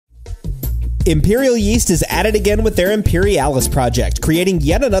Imperial Yeast is at it again with their Imperialis project, creating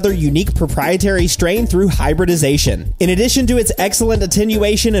yet another unique proprietary strain through hybridization. In addition to its excellent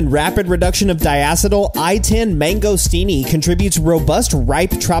attenuation and rapid reduction of diacetyl, I-10 Mangostini contributes robust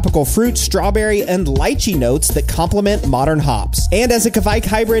ripe tropical fruit, strawberry, and lychee notes that complement modern hops. And as a Kvike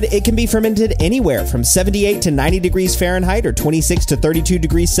hybrid, it can be fermented anywhere from 78 to 90 degrees Fahrenheit or 26 to 32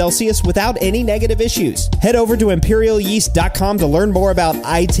 degrees Celsius without any negative issues. Head over to imperialyeast.com to learn more about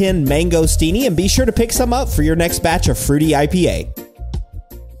I-10 Mangostini and be sure to pick some up for your next batch of fruity IPA.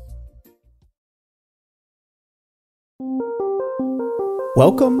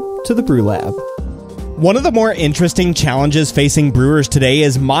 Welcome to the Brew Lab. One of the more interesting challenges facing brewers today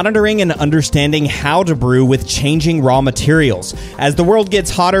is monitoring and understanding how to brew with changing raw materials. As the world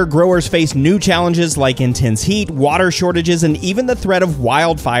gets hotter, growers face new challenges like intense heat, water shortages, and even the threat of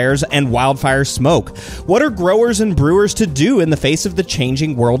wildfires and wildfire smoke. What are growers and brewers to do in the face of the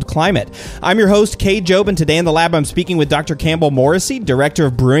changing world climate? I'm your host, Cade, and today in the lab I'm speaking with Dr. Campbell Morrissy, Director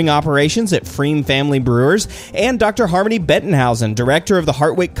of Brewing Operations at pFriem Family Brewers, and Dr. Harmonie Bettenhausen, Director of the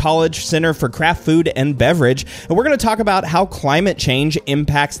Hartwick College Center for Craft Food and Beverage, and we're going to talk about how climate change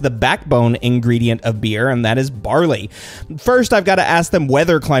impacts the backbone ingredient of beer, and that is barley. First, I've got to ask them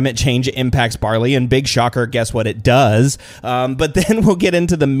whether climate change impacts barley, and big shocker, guess what, it does. But then we'll get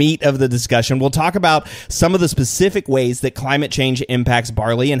into the meat of the discussion. We'll talk about some of the specific ways that climate change impacts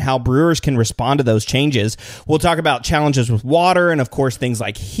barley and how brewers can respond to those changes. We'll talk about challenges with water and, of course, things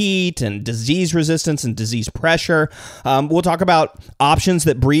like heat and disease resistance and disease pressure. We'll talk about options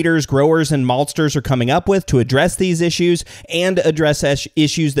that breeders, growers, and maltsters are coming up with to address these issues and address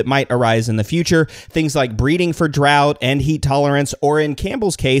issues that might arise in the future. Things like breeding for drought and heat tolerance, or in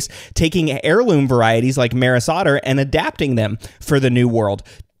Campbell's case, taking heirloom varieties like Maris Otter and adapting them for the new world,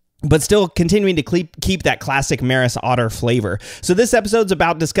 but still continuing to keep that classic Maris Otter flavor. So this episode's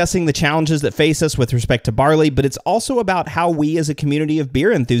about discussing the challenges that face us with respect to barley, but it's also about how we as a community of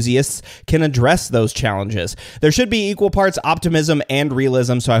beer enthusiasts can address those challenges. There should be equal parts optimism and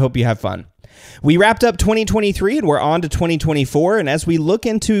realism, so I hope you have fun. We wrapped up 2023 and we're on to 2024, and as we look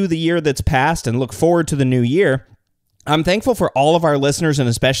into the year that's passed and look forward to the new year, I'm thankful for all of our listeners and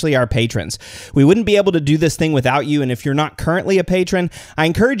especially our patrons. We wouldn't be able to do this thing without you, and if you're not currently a patron, I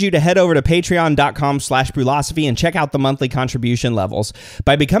encourage you to head over to patreon.com/brewlosophy and check out the monthly contribution levels.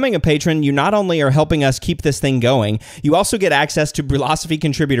 By becoming a patron, you not only are helping us keep this thing going, you also get access to Brewlosophy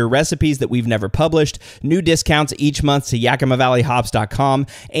contributor recipes that we've never published, new discounts each month to YakimaValleyHops.com,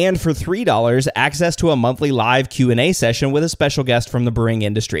 and for $3, access to a monthly live Q&A session with a special guest from the brewing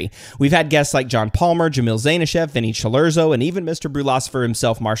industry. We've had guests like John Palmer, Jamil Zainashev, Vinny Lerzo, and even Mr. Brewlosopher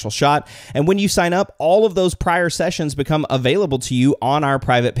himself, Marshall Schott. And when you sign up, all of those prior sessions become available to you on our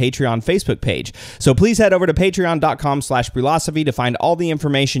private Patreon Facebook page. So please head over to patreon.com/brewlosophy to find all the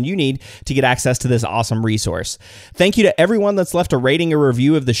information you need to get access to this awesome resource. Thank you to everyone that's left a rating or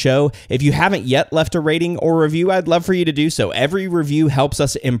review of the show. If you haven't yet left a rating or review, I'd love for you to do so. Every review helps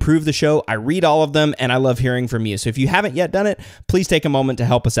us improve the show. I read all of them, and I love hearing from you. So if you haven't yet done it, please take a moment to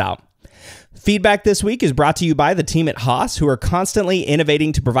help us out. Feedback this week is brought to you by the team at Haas, who are constantly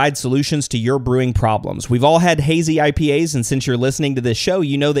innovating to provide solutions to your brewing problems. We've all had hazy IPAs, and since you're listening to this show,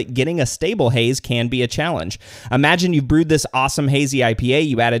 you know that getting a stable haze can be a challenge. Imagine you've brewed this awesome hazy IPA,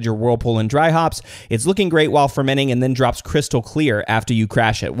 you added your Whirlpool and dry hops, it's looking great while fermenting, and then drops crystal clear after you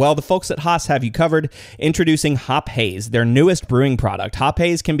crash it. Well, the folks at Haas have you covered. Introducing Hop Haze, their newest brewing product. Hop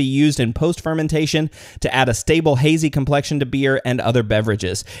Haze can be used in post-fermentation to add a stable hazy complexion to beer and other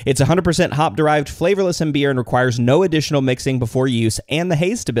beverages. It's 100% hop-derived, flavorless in beer, and requires no additional mixing before use, and the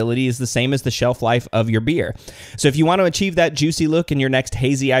haze stability is the same as the shelf life of your beer. So if you want to achieve that juicy look in your next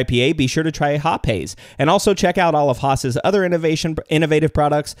hazy IPA, be sure to try Hop Haze. And also check out all of Haas's other innovative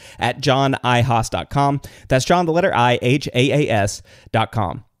products at johnihaas.com. That's John, the letter I,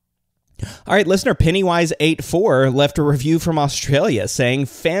 Haas.com. All right, listener Pennywise84 left a review from Australia saying,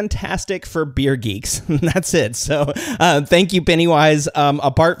 fantastic for beer geeks. That's it. So thank you, Pennywise.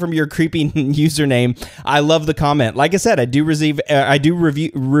 Apart from your creepy username, I love the comment. Like I said, I do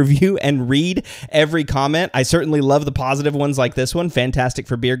review and read every comment. I certainly love the positive ones like this one, fantastic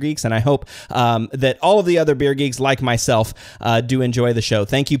for beer geeks. And I hope that all of the other beer geeks like myself do enjoy the show.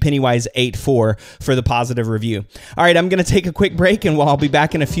 Thank you, Pennywise84, for the positive review. All right, I'm going to take a quick break, and I'll be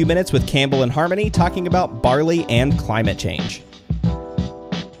back in a few minutes with Campbell and Harmonie talking about barley and climate change.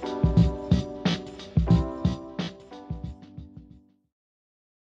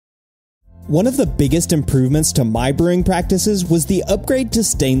 One of the biggest improvements to my brewing practices was the upgrade to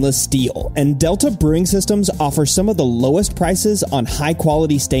stainless steel, and Delta Brewing Systems offers some of the lowest prices on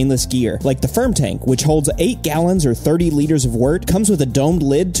high-quality stainless gear, like the Firm Tank, which holds 8 gallons or 30 liters of wort, comes with a domed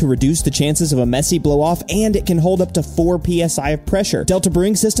lid to reduce the chances of a messy blow-off, and it can hold up to 4 psi of pressure. Delta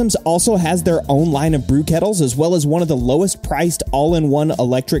Brewing Systems also has their own line of brew kettles, as well as one of the lowest priced all-in-one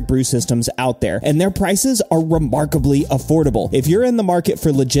electric brew systems out there, and their prices are remarkably affordable. If you're in the market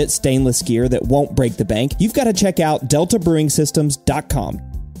for legit stainless gear that won't break the bank, you've got to check out deltabrewingsystems.com.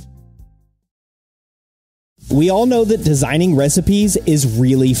 We all know that designing recipes is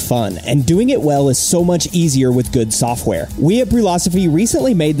really fun, and doing it well is so much easier with good software. We at Brewlosophy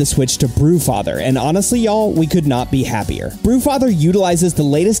recently made the switch to Brewfather, and honestly, y'all, we could not be happier. Brewfather utilizes the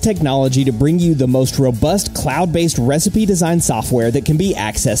latest technology to bring you the most robust cloud-based recipe design software that can be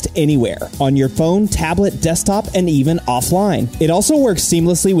accessed anywhere, on your phone, tablet, desktop, and even offline. It also works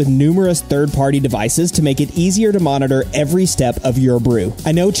seamlessly with numerous third-party devices to make it easier to monitor every step of your brew.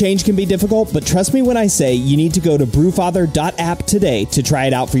 I know change can be difficult, but trust me when I say you need to go to brewfather.app today to try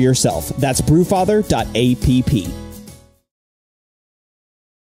it out for yourself. That's brewfather.app.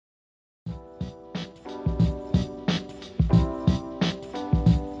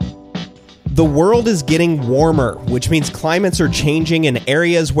 The world is getting warmer, which means climates are changing and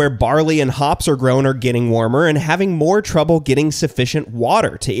areas where barley and hops are grown are getting warmer and having more trouble getting sufficient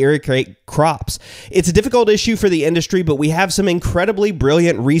water to irrigate crops. It's a difficult issue for the industry, but we have some incredibly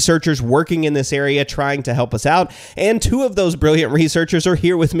brilliant researchers working in this area trying to help us out, and 2 of those brilliant researchers are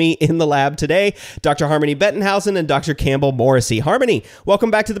here with me in the lab today, Dr. Harmonie Bettenhausen and Dr. Campbell Morrissy. Harmonie, welcome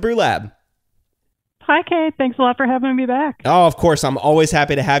back to the Brew Lab. Hi, Cade. Thanks a lot for having me back. Oh, of course. I'm always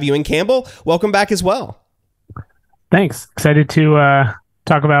happy to have you. And Campbell, welcome back as well. Thanks. Excited to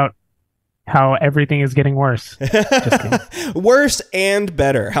talk about how everything is getting worse. Just kidding. Worse and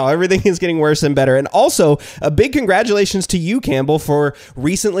better. How everything is getting worse and better. And also, a big congratulations to you, Campbell, for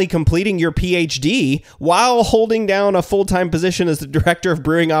recently completing your PhD while holding down a full-time position as the Director of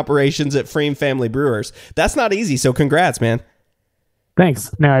Brewing Operations at pFriem Family Brewers. That's not easy, so congrats, man.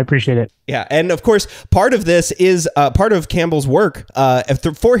 Thanks. No, I appreciate it. Yeah. And of course, part of this is part of Campbell's work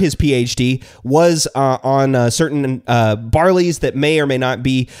for his PhD was on certain barleys that may or may not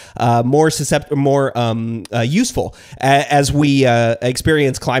be more useful as we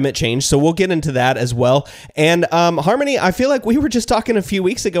experience climate change. So we'll get into that as well. And Harmonie, I feel like we were just talking a few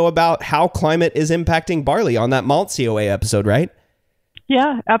weeks ago about how climate is impacting barley on that malt COA episode, right?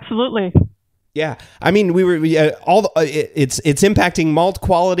 Yeah, absolutely. Yeah, I mean, it's impacting malt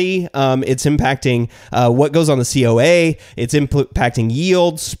quality. It's impacting what goes on the COA. It's impacting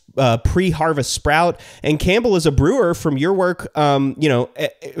yields, pre-harvest sprout. And Campbell, is a brewer from your work,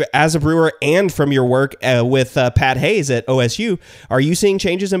 as a brewer and from your work with Pat Hayes at OSU, are you seeing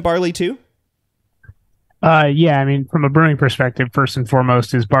changes in barley too? Yeah, I mean, from a brewing perspective, first and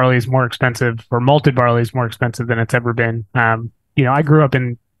foremost, is barley is more expensive, or malted barley is more expensive than it's ever been. I grew up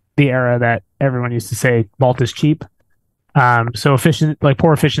in the era that everyone used to say malt is cheap. So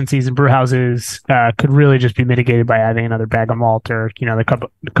poor efficiencies in brew houses could really just be mitigated by adding another bag of malt or, a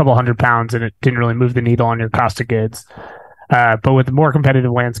couple 100 pounds, and it didn't really move the needle on your cost of goods. But with the more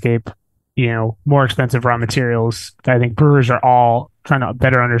competitive landscape, more expensive raw materials, I think brewers are all trying to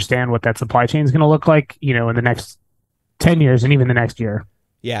better understand what that supply chain is going to look like, in the next 10 years and even the next year.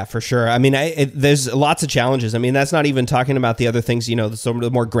 Yeah, for sure. I mean, there's lots of challenges. I mean, that's not even talking about the other things, some of the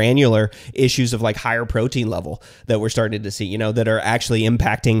more granular issues of like higher protein level that we're starting to see, that are actually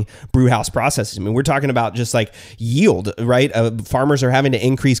impacting brew house processes. I mean, we're talking about just like yield, right? Farmers are having to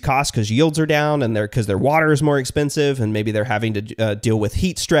increase costs because yields are down and because their water is more expensive, and maybe they're having to deal with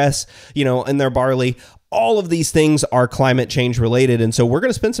heat stress, in their barley. All of these things are climate change related. And so we're going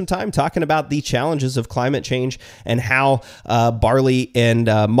to spend some time talking about the challenges of climate change and how barley and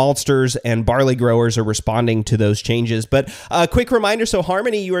maltsters and barley growers are responding to those changes. But a quick reminder, so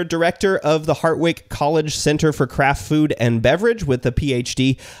Harmonie, you are director of the Hartwick College Center for Craft Food and Beverage with a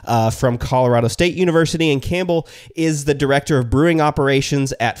PhD from Colorado State University. And Campbell is the director of Brewing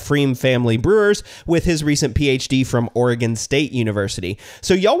Operations at pFriem Family Brewers with his recent PhD from Oregon State University.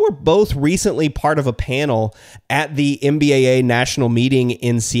 So y'all were both recently part of a panel at the MBAA national meeting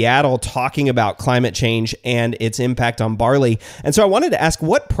in Seattle talking about climate change and its impact on barley. And so I wanted to ask,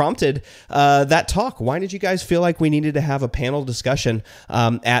 what prompted that talk? Why did you guys feel like we needed to have a panel discussion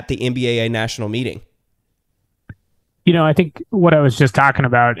at the MBAA national meeting? I think what I was just talking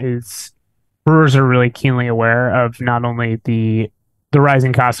about is brewers are really keenly aware of not only the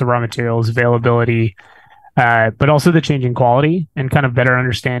rising costs of raw materials, availability, but also the changing quality, and kind of better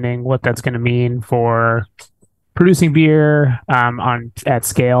understanding what that's going to mean for producing beer on at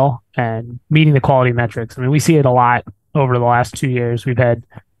scale and meeting the quality metrics. I mean, we see it a lot over the last 2 years. We've had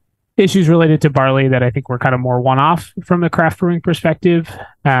issues related to barley that I think were kind of more one-off from a craft brewing perspective.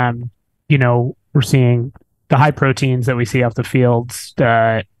 We're seeing the high proteins that we see off the fields,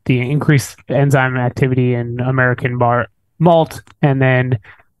 the increased enzyme activity in American malt, and then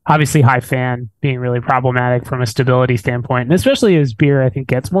obviously high fan being really problematic from a stability standpoint, and especially as beer, I think,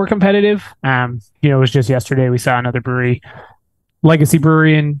 gets more competitive. It was just yesterday we saw another brewery, Legacy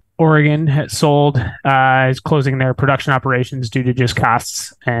Brewery in Oregon, is closing their production operations due to just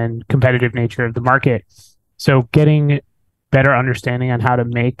costs and competitive nature of the market. So getting better understanding on how to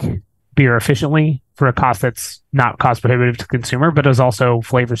make beer efficiently for a cost that's not cost prohibitive to consumer, but is also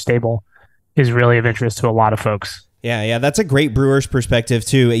flavor stable, is really of interest to a lot of folks. Yeah, that's a great brewer's perspective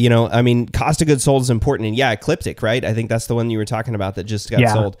too. Cost of goods sold is important, and Ecliptic, right? I think that's the one you were talking about that just got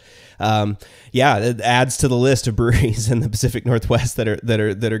sold. It adds to the list of breweries in the Pacific Northwest that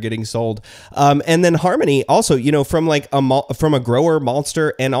are getting sold. And then Harmonie also, from a grower,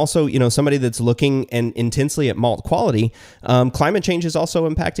 maltster, and also somebody that's looking and intensely at malt quality. Climate change is also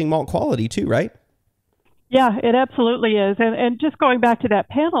impacting malt quality too, right? Yeah, it absolutely is. And just going back to that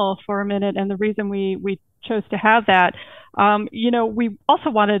panel for a minute, and the reason we chose to have that, we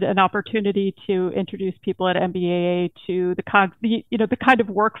also wanted an opportunity to introduce people at MBAA to the kind of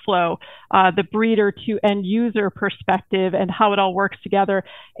workflow, the breeder to end user perspective and how it all works together,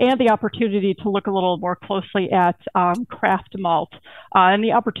 and the opportunity to look a little more closely at craft malt. And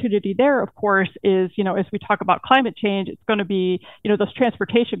the opportunity there, of course, is, as we talk about climate change, it's going to be, those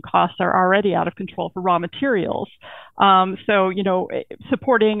transportation costs are already out of control for raw materials. So,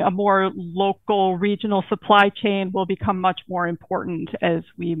 supporting a more local, regional supply chain will become much more important as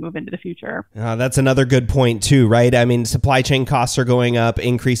we move into the future. That's another good point too, right? I mean, supply chain costs are going up,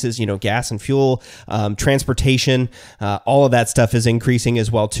 increases, gas and fuel, transportation, all of that stuff is increasing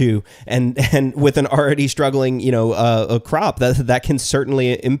as well too. And with an already struggling, a crop, that can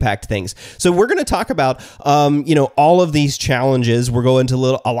certainly impact things. So we're going to talk about, all of these challenges. We'll go into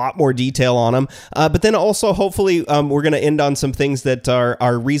a lot more detail on them, but then also hopefully we're going to end on some things that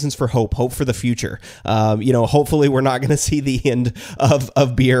are reasons for hope for the future. Hopefully we're not going to see the end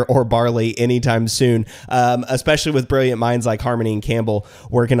of beer or barley anytime soon, especially with brilliant minds like Harmonie and Campbell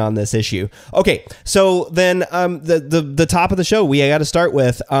working on this issue. Okay, so then the top of the show we got to start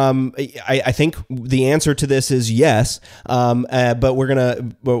with. I think the answer to this is yes, but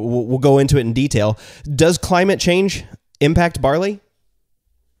we'll go into it in detail. Does climate change impact barley?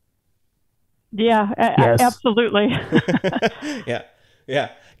 Yeah, yes. Absolutely.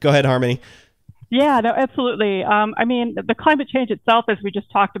 Yeah. Go ahead, Harmonie. Yeah, no, absolutely. The climate change itself, as we just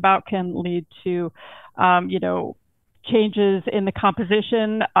talked about, can lead to, changes in the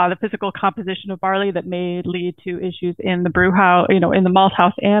composition, the physical composition of barley that may lead to issues in the brew house, in the malt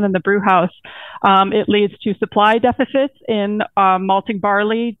house and in the brew house. It leads to supply deficits in malting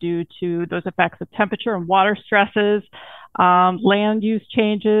barley due to those effects of temperature and water stresses, land use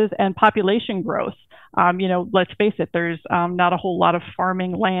changes, and population growth. Let's face it, there's not a whole lot of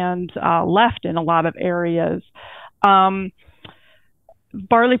farming land left in a lot of areas.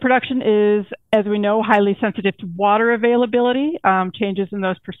 Barley production is, as we know, highly sensitive to water availability, changes in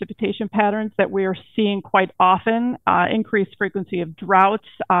those precipitation patterns that we are seeing quite often, increased frequency of droughts,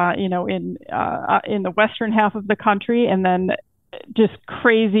 in the western half of the country, and then just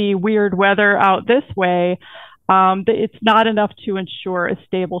crazy, weird weather out this way. It's not enough to ensure a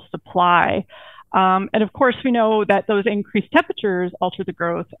stable supply. And of course, we know that those increased temperatures alter the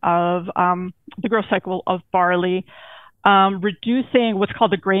growth cycle of barley, reducing what's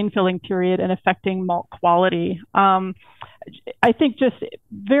called the grain filling period and affecting malt quality. I think just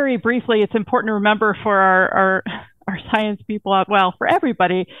very briefly, it's important to remember for our science people for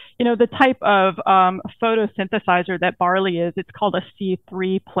everybody, the type of photosynthesizer that barley is. It's called a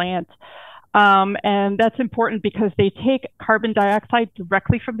C3 plant. And that's important because they take carbon dioxide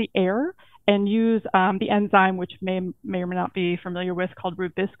directly from the air and use the enzyme, which may or may not be familiar with, called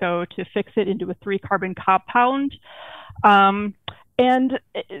Rubisco, to fix it into a 3-carbon compound. And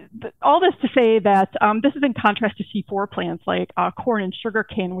all this to say that this is in contrast to C4 plants like corn and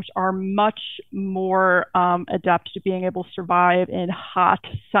sugarcane, which are much more adept to being able to survive in hot,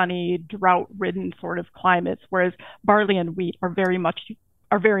 sunny, drought-ridden sort of climates, whereas barley and wheat are very much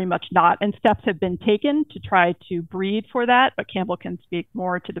not. And steps have been taken to try to breed for that, but Campbell can speak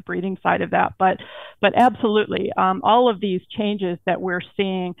more to the breeding side of that. But absolutely, all of these changes that we're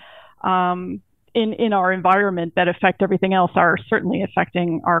seeing in our environment that affect everything else are certainly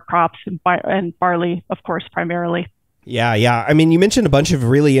affecting our crops and barley, of course, primarily. Yeah, yeah. I mean, you mentioned a bunch of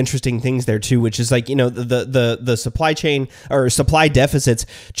really interesting things there too, which is like, the supply chain or supply deficits,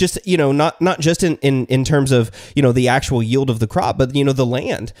 just, not just in terms of, the actual yield of the crop, but, the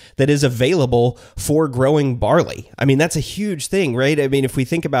land that is available for growing barley. I mean, that's a huge thing, right? I mean, if we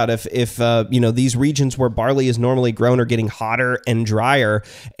think about if these regions where barley is normally grown are getting hotter and drier,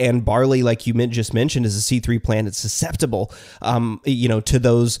 and barley, like you just mentioned, is a C3 plant, it's susceptible, to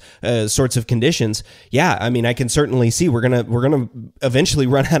those sorts of conditions. Yeah, I mean, I can certainly see we're gonna eventually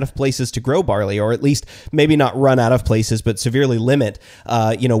run out of places to grow barley, or at least maybe not run out of places, but severely limit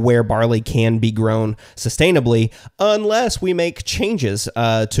where barley can be grown sustainably, unless we make changes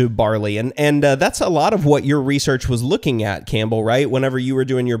to barley. And that's a lot of what your research was looking at, Campbell, right? Whenever you were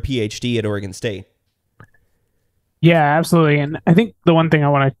doing your PhD at Oregon State. Yeah, absolutely. And I think the one thing I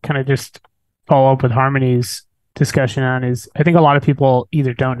want to kind of just follow up with Harmonie's discussion on is, I think a lot of people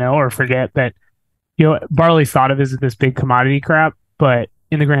either don't know or forget that barley's thought of as this big commodity crop, but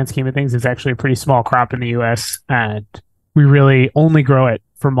in the grand scheme of things, it's actually a pretty small crop in the U.S., and we really only grow it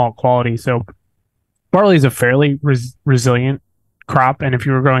for malt quality. So barley is a fairly resilient crop, and if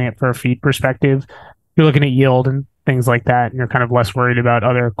you were growing it for a feed perspective, you're looking at yield and things like that, and you're kind of less worried about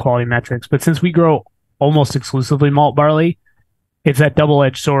other quality metrics. But since we grow almost exclusively malt barley, it's that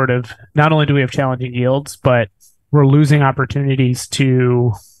double-edged sword of not only do we have challenging yields, but we're losing opportunities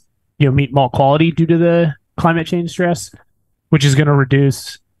to meet malt quality due to the climate change stress, which is going to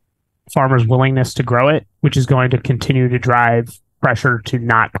reduce farmers' willingness to grow it, which is going to continue to drive pressure to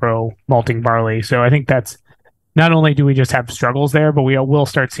not grow malting barley. So I think that's, not only do we just have struggles there, but we will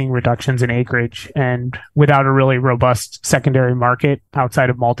start seeing reductions in acreage. And without a really robust secondary market outside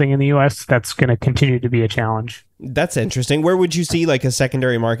of malting in the U.S., that's going to continue to be a challenge. That's interesting. Where would you see like a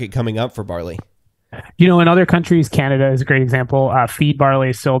secondary market coming up for barley? In other countries, Canada is a great example. Feed barley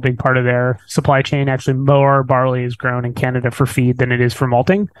is still a big part of their supply chain. Actually, more barley is grown in Canada for feed than it is for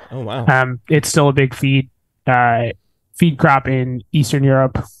malting. Oh, wow. It's still a big feed crop in Eastern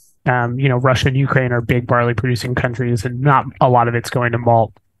Europe. Russia and Ukraine are big barley producing countries, and not a lot of it's going to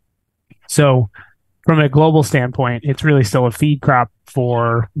malt. So from a global standpoint, it's really still a feed crop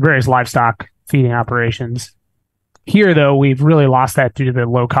for various livestock feeding operations. Here, though, we've really lost that due to the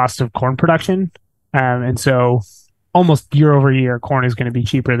low cost of corn production. And so almost year over year, corn is going to be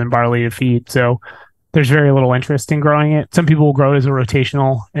cheaper than barley to feed. So there's very little interest in growing it. Some people will grow it as a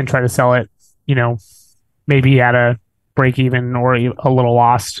rotational and try to sell it, maybe at a break even or a little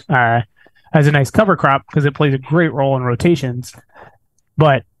lost as a nice cover crop, because it plays a great role in rotations.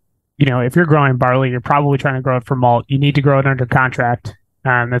 But, if you're growing barley, you're probably trying to grow it for malt. You need to grow it under contract.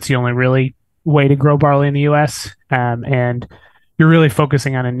 That's the only really way to grow barley in the U.S. And you're really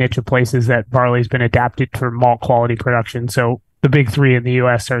focusing on a niche of places that barley's been adapted for malt quality production. So the big three in the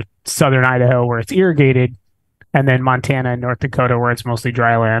U.S. are southern Idaho, where it's irrigated, and then Montana and North Dakota, where it's mostly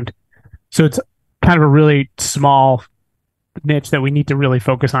dry land. So it's kind of a really small niche that we need to really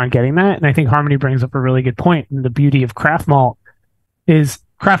focus on getting that. And I think Harmonie brings up a really good point. And the beauty of craft malt is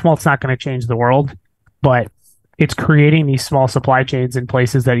craft malt's not going to change the world, but it's creating these small supply chains in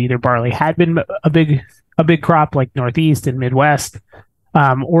places that either barley had been a big crop, like Northeast and Midwest,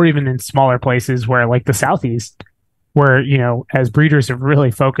 or even in smaller places where, like the Southeast, where, as breeders have really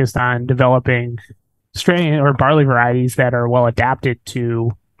focused on developing strain or barley varieties that are well adapted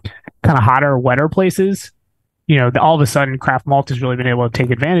to kind of hotter, wetter places. All of a sudden, craft malt has really been able to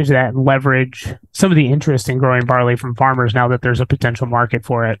take advantage of that and leverage some of the interest in growing barley from farmers now that there's a potential market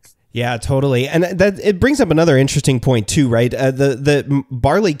for it. Yeah, totally. And that it brings up another interesting point too, right? The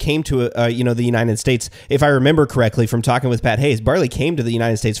barley came to the United States, if I remember correctly from talking with Pat Hayes. Barley came to the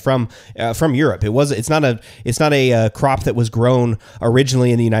United States from Europe. It's not a crop that was grown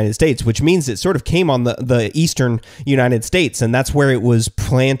originally in the United States, which means it sort of came on the eastern United States, and that's where it was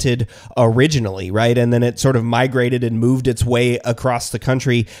planted originally, right? And then it sort of migrated and moved its way across the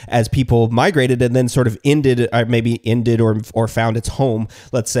country as people migrated, and then sort of ended or found its home,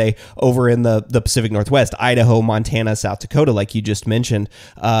 let's say, over in the Pacific Northwest, Idaho, Montana, South Dakota, like you just mentioned,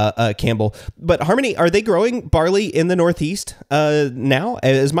 Campbell. But Harmonie, are they growing barley in the Northeast now?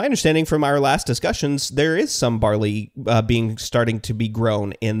 As my understanding from our last discussions, there is some barley starting to be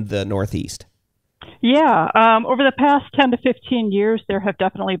grown in the Northeast. Yeah, over the past 10 to 15 years, there have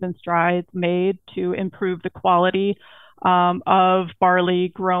definitely been strides made to improve the quality of barley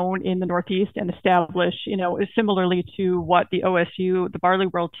grown in the Northeast and establish, similarly to what the OSU, the Barley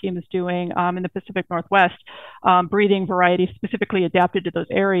World team is doing in the Pacific Northwest, breeding varieties specifically adapted to those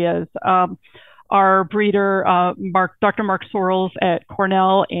areas. Our breeder, Dr. Mark Sorrells at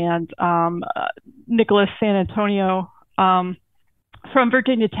Cornell, and Nicholas San Antonio from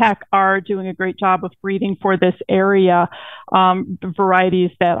Virginia Tech are doing a great job of breeding for this area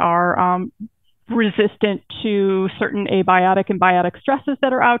varieties that are resistant to certain abiotic and biotic stresses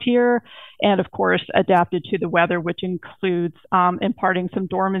that are out here, and of course adapted to the weather, which includes imparting some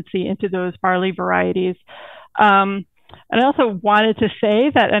dormancy into those barley varieties. And I also wanted to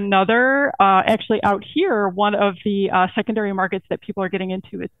say that another, actually out here, one of the secondary markets that people are getting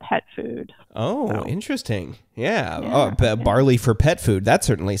into is pet food. Oh, interesting. Yeah. Oh, barley for pet food. That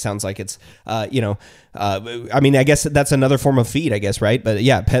certainly sounds like it's, I mean, I guess that's another form of feed, I guess, right? But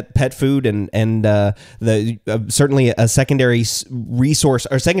yeah, pet food and certainly a secondary resource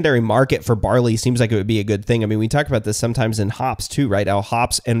or secondary market for barley seems like it would be a good thing. I mean, we talk about this sometimes in hops too, right? How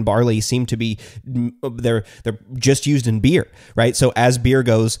hops and barley seem to be, they're just used in beer, right? So as beer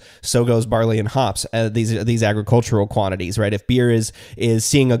goes, so goes barley and hops. These agricultural quantities, right? If beer is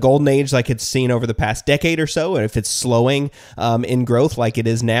seeing a golden age like it's seen over the past decade or so, and if it's slowing in growth like it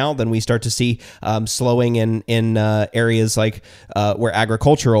is now, then we start to see slowing in areas like where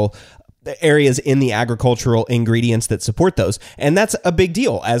agricultural areas in the agricultural ingredients that support those. And that's a big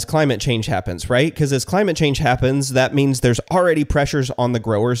deal as climate change happens, right? Because as climate change happens, that means there's already pressures on the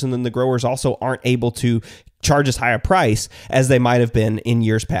growers, and then the growers also aren't able to charge as high a price as they might have been in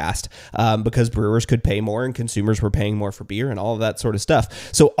years past, because brewers could pay more and consumers were paying more for beer and all of that sort of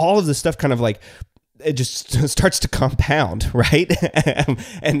stuff. So all of this stuff kind of like, it just starts to compound, right?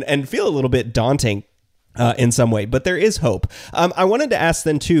 and feel a little bit daunting in some way, but there is hope. I wanted to ask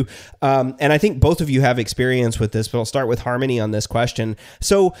then too, and I think both of you have experience with this, but I'll start with Harmonie on this question.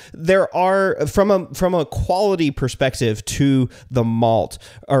 So there are, from a quality perspective to the malt,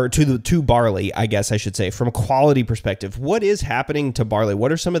 or to barley, I guess I should say, from a quality perspective, what is happening to barley?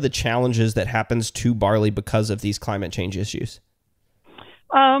 What are some of the challenges that happens to barley because of these climate change issues?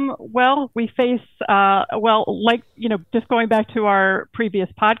 Well, we face, just going back to our previous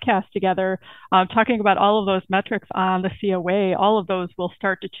podcast together, talking about all of those metrics on the COA, all of those will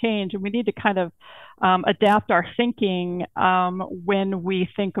start to change, and we need to kind of adapt our thinking when we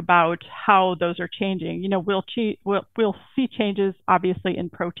think about how those are changing. You know, we'll see changes, obviously, in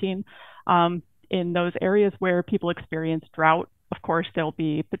protein in those areas where people experience drought. Of course, there'll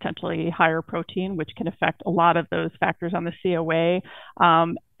be potentially higher protein, which can affect a lot of those factors on the COA.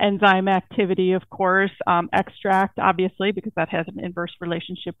 Enzyme activity, of course, extract, obviously, because that has an inverse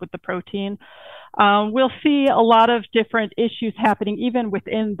relationship with the protein. We'll see a lot of different issues happening even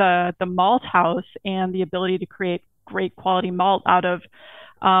within the malt house, and the ability to create great quality malt out of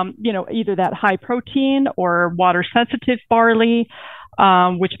either that high protein or water sensitive barley.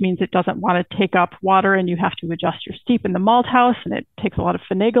 Which means it doesn't want to take up water, and you have to adjust your steep in the malt house, and it takes a lot of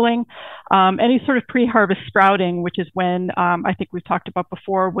finagling. Any sort of pre-harvest sprouting, which is when I think we've talked about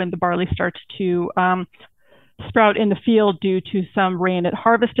before, when the barley starts to sprout in the field due to some rain at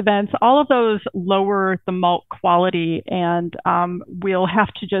harvest events. All of those lower the malt quality, and we'll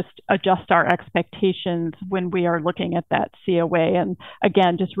have to just adjust our expectations when we are looking at that COA. And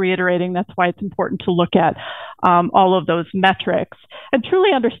again, just reiterating, that's why it's important to look at all of those metrics and truly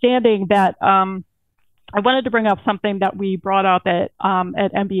understanding that. I wanted to bring up something that we brought up at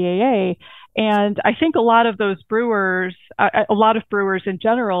MBAA. And I think a lot of those brewers, a lot of brewers in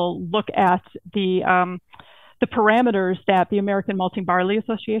general, look at the parameters that the American Malting Barley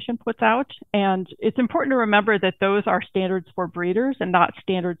Association puts out. And it's important to remember that those are standards for breeders and not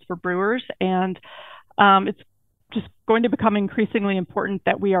standards for brewers. And it's just going to become increasingly important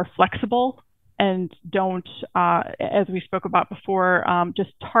that we are flexible and don't, as we spoke about before,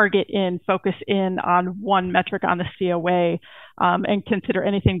 just focus in on one metric on the COA, and consider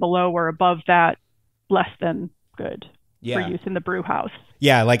anything below or above that less than good for use in the brew house.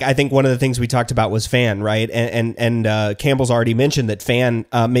 Yeah, like I think one of the things we talked about was fan, right? And Campbell's already mentioned that fan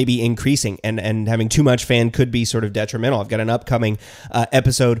may be increasing, and having too much fan could be sort of detrimental. I've got an upcoming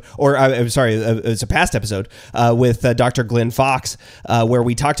episode, or I'm sorry, it's a past episode with Dr. Glenn Fox where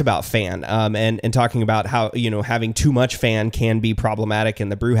we talked about fan and talking about how, having too much fan can be problematic in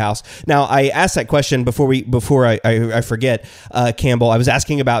the brew house. Now, I asked that question before I forget, Campbell. I was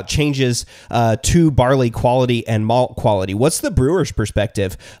asking about changes to barley quality and malt quality. What's the brewer's perspective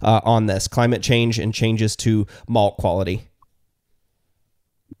on this climate change and changes to malt quality?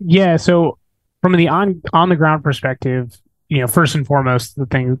 Yeah, so from the on the ground perspective, first and foremost, the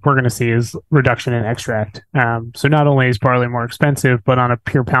thing we're going to see is reduction in extract. So not only is barley more expensive, but on a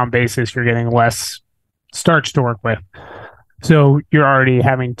pure pound basis, you're getting less starch to work with. So you're already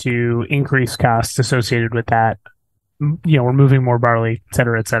having to increase costs associated with that. We're moving more barley, et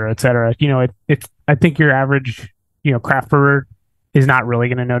cetera, et cetera, et cetera. I think your average, craft brewer is not really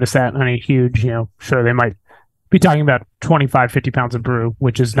going to notice that on a huge, sure, they might be talking about 25, 50 pounds of brew,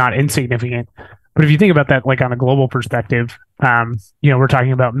 which is not insignificant. But if you think about that, like on a global perspective, we're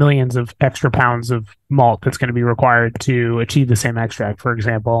talking about millions of extra pounds of malt that's going to be required to achieve the same extract, for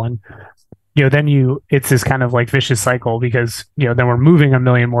example. And, it's this kind of like vicious cycle because, then we're moving a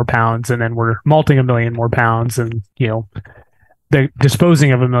million more pounds and then we're malting a million more pounds and, they're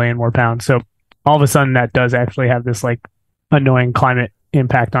disposing of a million more pounds. So all of a sudden that does actually have this like annoying climate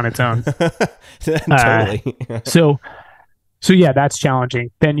impact on its own. Totally. So yeah, that's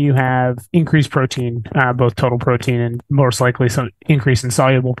challenging. Then you have increased protein, both total protein and most likely some increase in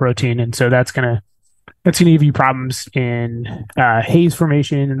soluble protein. And so that's gonna give you problems in haze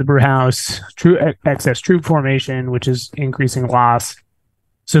formation in the brew house, excess troop formation, which is increasing loss.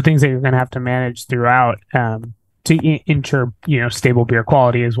 So things that you're gonna have to manage throughout to ensure stable beer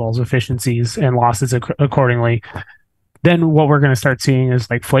quality as well as efficiencies and losses accordingly. Then what we're going to start seeing is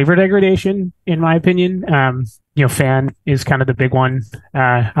like flavor degradation, in my opinion. Fan is kind of the big one.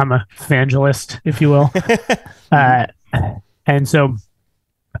 I'm a fangelist, if you will. And so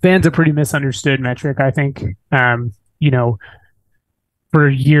fan's a pretty misunderstood metric, I think. For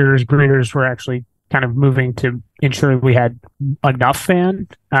years, breeders were actually kind of moving to ensure we had enough fan,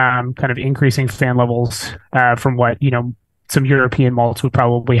 kind of increasing fan levels from what, some European malts would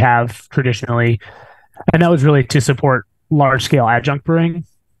probably have traditionally. And that was really to support large-scale adjunct brewing.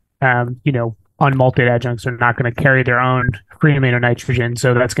 Unmalted adjuncts are not going to carry their own free amino nitrogen,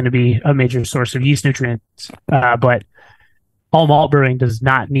 so that's going to be a major source of yeast nutrients. But all malt brewing does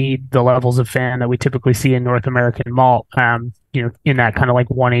not need the levels of fan that we typically see in North American malt, in that kind of like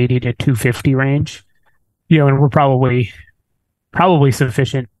 180 to 250 range. And we're probably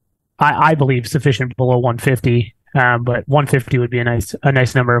sufficient, I believe, sufficient below 150, but 150 would be a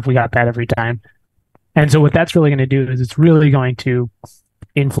nice number if we got that every time. And so what that's really going to do is it's really going to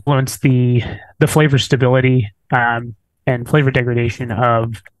influence the flavor stability and flavor degradation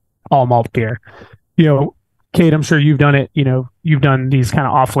of all malt beer. Cade, I'm sure you've done it. You've done these kind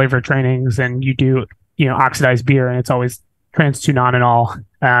of off flavor trainings, and you do oxidized beer, and it's always trans 2-nonenal,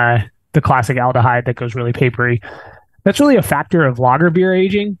 the classic aldehyde that goes really papery. That's really a factor of lager beer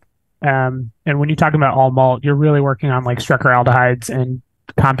aging. And when you talk about all malt, you're really working on like Strecker aldehydes and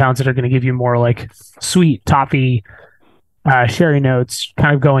compounds that are going to give you more like sweet, toffee, sherry notes,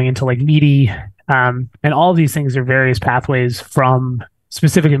 kind of going into like meaty. And all of these things are various pathways from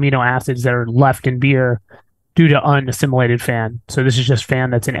specific amino acids that are left in beer due to unassimilated fan. So this is just fan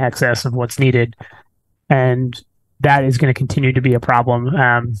that's in excess of what's needed. And that is going to continue to be a problem,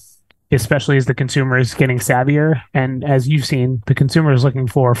 especially as the consumer is getting savvier. And as you've seen, the consumer is looking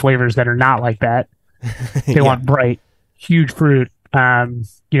for flavors that are not like that. They want bright, huge fruit.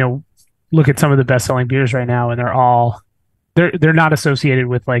 Look at some of the best-selling beers right now, and they're not associated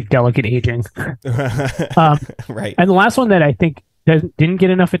with like delicate aging. Right. And the last one that I think didn't get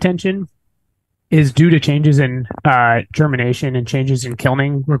enough attention is due to changes in germination and changes in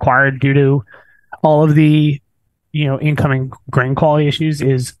kilning required due to all of the incoming grain quality issues.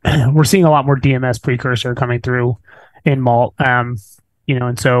 Is we're seeing a lot more DMS precursor coming through in malt. And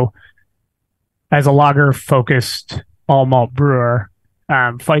so as a lager focused all malt brewer,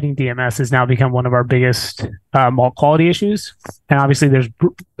 fighting DMS has now become one of our biggest malt quality issues. And obviously there's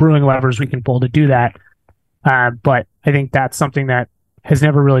brewing levers we can pull to do that. But I think that's something that has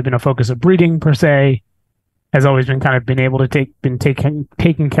never really been a focus of breeding per se, has always been kind of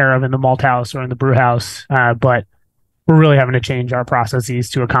taken care of in the malt house or in the brew house. But we're really having to change our processes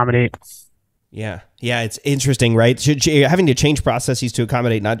to accommodate. Yeah, it's interesting, right? You're having to change processes to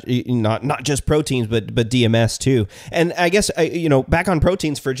accommodate not just proteins, but DMS too. And I guess back on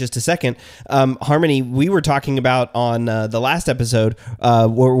proteins for just a second, Harmony, we were talking about on the last episode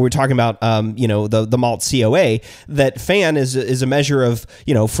where we were talking about the malt COA, that FAN is a measure of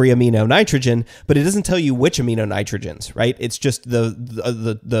free amino nitrogen, but it doesn't tell you which amino nitrogens, right? It's just the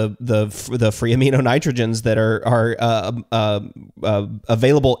free amino nitrogens that are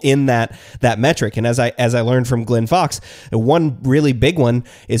available in that metric. And as I learned from Glenn Fox, one really big one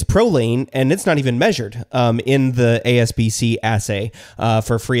is proline, and it's not even measured in the ASBC assay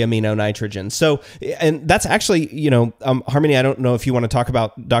for free amino nitrogen. So, and that's actually, Harmony, I don't know if you want to talk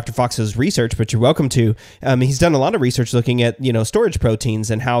about Dr. Fox's research, but you're welcome to. He's done a lot of research looking at, storage proteins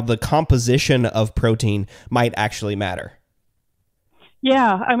and how the composition of protein might actually matter.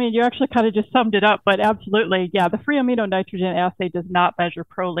 Yeah, I mean, you actually kind of just summed it up, but absolutely. Yeah, the free amino nitrogen assay does not measure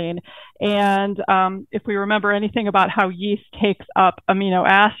proline. And if we remember anything about how yeast takes up amino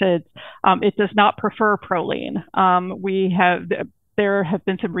acids, it does not prefer proline. There have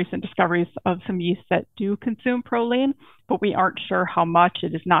been some recent discoveries of some yeasts that do consume proline, but we aren't sure how much.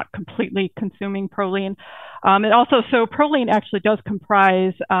 It is not completely consuming proline. And also, so proline actually does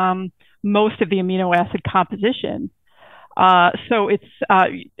comprise most of the amino acid composition. So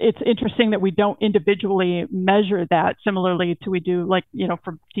it's interesting that we don't individually measure that similarly to we do like,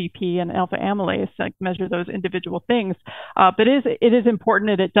 for DP and alpha amylase, like measure those individual things. But it is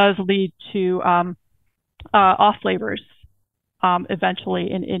important that it does lead to off flavors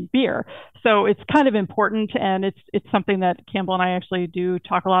eventually in beer. So it's kind of important, and it's something that Campbell and I actually do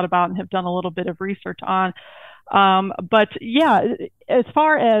talk a lot about and have done a little bit of research on. But yeah, as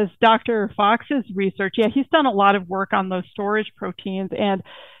far as Dr. Fox's research, yeah, he's done a lot of work on those storage proteins. And,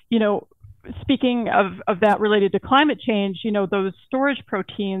 speaking of that related to climate change, those storage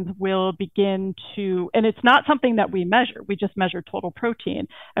proteins will begin to, and it's not something that we measure. We just measure total protein.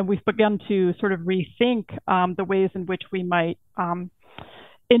 And we've begun to sort of rethink the ways in which we might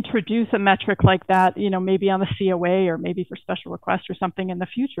introduce a metric like that, maybe on the COA or maybe for special requests or something in the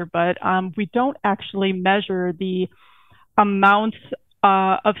future. But we don't actually measure the amounts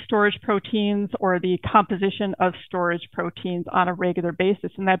of storage proteins or the composition of storage proteins on a regular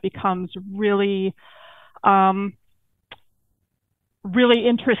basis. And that becomes really, really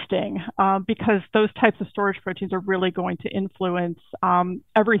interesting because those types of storage proteins are really going to influence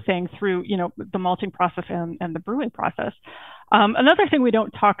everything through, the malting process and the brewing process. Another thing we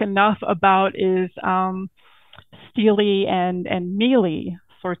don't talk enough about is steely and mealy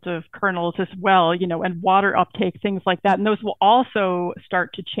sorts of kernels as well, and water uptake, things like that. And those will also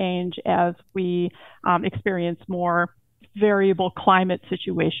start to change as we experience more variable climate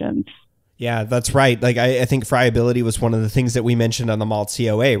situations. Yeah, that's right. Like I think friability was one of the things that we mentioned on the malt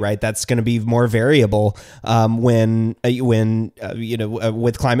COA, right? That's going to be more variable when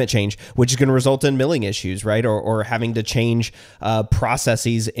with climate change, which is going to result in milling issues, right? Or having to change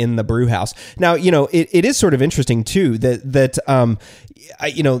processes in the brew house. Now, it is sort of interesting too that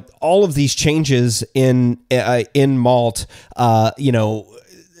all of these changes in malt,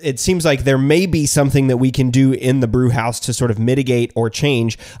 it seems like there may be something that we can do in the brew house to sort of mitigate or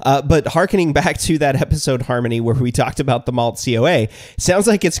change. But hearkening back to that episode, Harmony, where we talked about the malt COA, sounds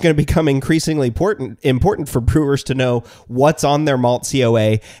like it's going to become increasingly important for brewers to know what's on their malt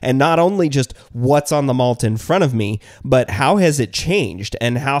COA, and not only just what's on the malt in front of me, but how has it changed,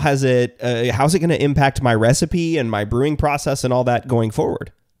 and how's it going to impact my recipe and my brewing process and all that going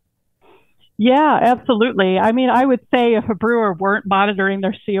forward? Yeah, absolutely. I mean, I would say if a brewer weren't monitoring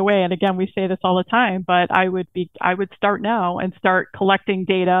their COA, and again, we say this all the time, but I would start now and start collecting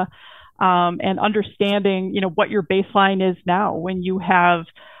data and understanding, what your baseline is now when you have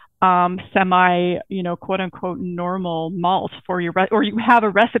semi, quote unquote, normal malt for your, or you have a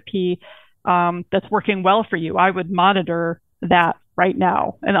recipe that's working well for you. I would monitor that right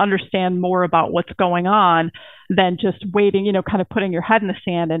now and understand more about what's going on than just waiting, kind of putting your head in the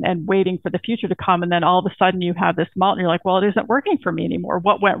sand and waiting for the future to come. And then all of a sudden you have this malt and you're like, well, it isn't working for me anymore.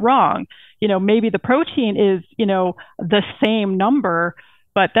 What went wrong? Maybe the protein is, the same number,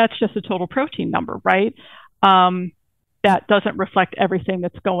 but that's just a total protein number, right? That doesn't reflect everything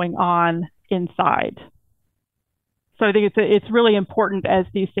that's going on inside. So I think it's really important as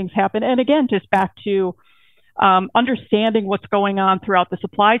these things happen. And again, just back to understanding what's going on throughout the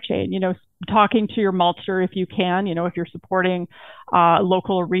supply chain, talking to your maltster if you can, if you're supporting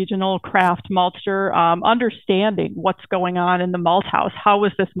local or regional craft maltster, understanding what's going on in the malt house. How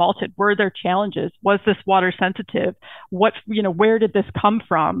was this malted? Were there challenges? Was this water sensitive? Where did this come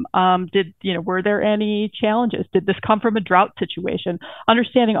from? Were there any challenges? Did this come from a drought situation?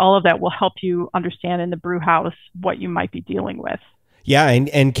 Understanding all of that will help you understand in the brew house what you might be dealing with. Yeah,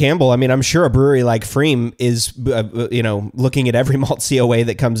 and Campbell, I mean, I'm sure a brewery like pFriem is, looking at every malt COA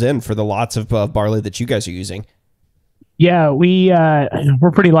that comes in for the lots of barley that you guys are using. Yeah,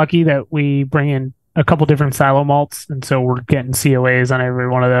 we're pretty lucky that we bring in a couple different silo malts, and so we're getting COAs on every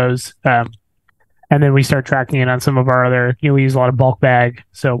one of those. And then we start tracking it on some of our other, we use a lot of bulk bag,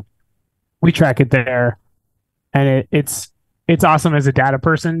 so we track it there. And it's awesome as a data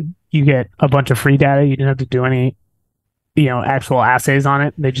person. You get a bunch of free data. You don't have to do any actual assays on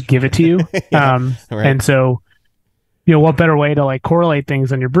it. They just give it to you. Right. And so, what better way to correlate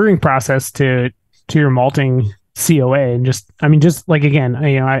things on your brewing process to your malting COA? And just like, again,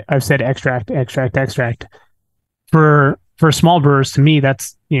 I've said extract for small brewers. To me,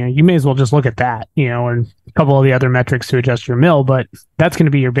 that's, you may as well just look at that, and a couple of the other metrics to adjust your mill, but that's going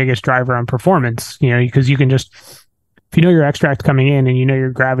to be your biggest driver on performance, because you can just, if you know your extract coming in and your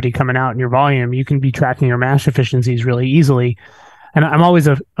gravity coming out and your volume, you can be tracking your mash efficiencies really easily. And I'm always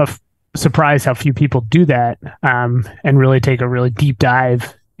surprised how few people do that and really take a really deep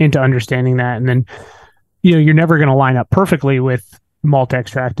dive into understanding that. And then, you're never going to line up perfectly with malt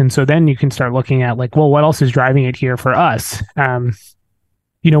extract. And so then you can start looking at like, well, what else is driving it here for us?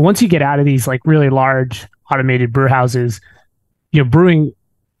 Once you get out of these like really large automated brew houses, the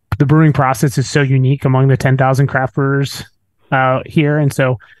brewing process is so unique among the 10,000 craft brewers here. And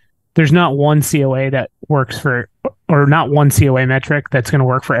so there's not one COA that works for, or not one COA metric that's going to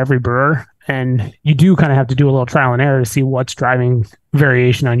work for every brewer. And you do kind of have to do a little trial and error to see what's driving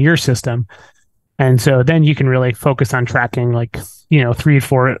variation on your system. And so then you can really focus on tracking like, 3 or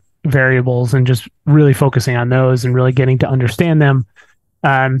 4 variables and just really focusing on those and really getting to understand them.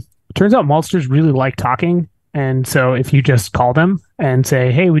 Turns out maltsters really like talking. And so if you just call them and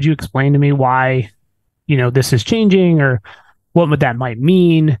say, hey, would you explain to me why, this is changing or what that might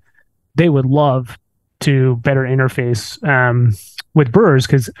mean? They would love to better interface with brewers.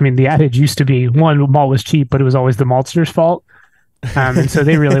 Because, the adage used to be, one, malt was cheap, but it was always the maltster's fault. And so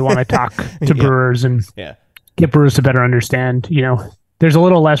they really want to talk to brewers and get brewers to better understand, there's a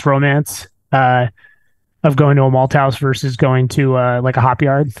little less romance of going to a malt house versus going to like a hop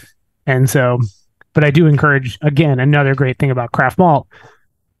yard. And so, but I do encourage, again, another great thing about craft malt,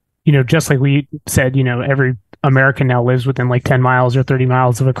 just like we said, every American now lives within like 10 miles or 30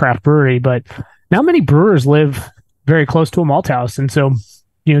 miles of a craft brewery, but not many brewers live very close to a malt house. And so,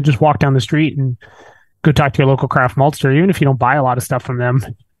 just walk down the street and go talk to your local craft maltster, even if you don't buy a lot of stuff from them.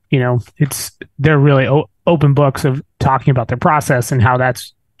 They're really open books of talking about their process and how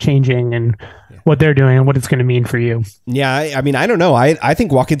that's changing and what they're doing and what it's going to mean for you. Yeah. I don't know. I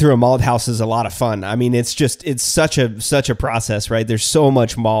think walking through a malt house is a lot of fun. It's such a process, right? There's so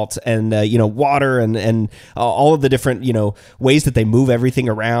much malt and, water and all of the different, ways that they move everything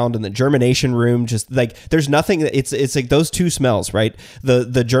around, and the germination room, just like there's nothing. It's like those two smells, right?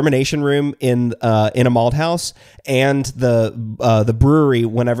 The germination room in a malt house and the brewery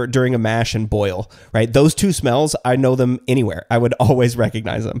whenever during a mash and boil, right? Those two smells, I know them anywhere. I would always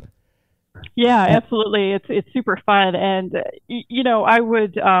recognize them. Yeah, absolutely. It's super fun. And, I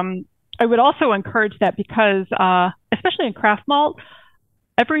would also encourage that because, especially in craft malt,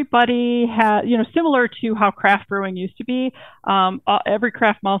 everybody has, similar to how craft brewing used to be, every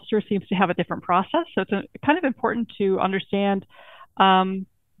craft maltster seems to have a different process. So it's kind of important to understand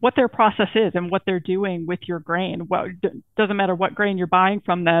what their process is and what they're doing with your grain. Well, doesn't matter what grain you're buying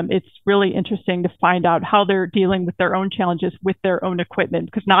from them. It's really interesting to find out how they're dealing with their own challenges with their own equipment,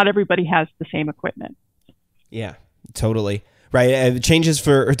 because not everybody has the same equipment. Yeah, totally. Right, changes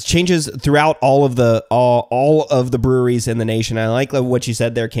throughout all of the breweries in the nation. I like what you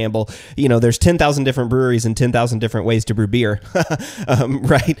said there, Campbell. There's 10,000 different breweries and 10,000 different ways to brew beer,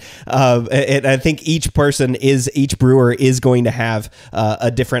 right? And I think each brewer is going to have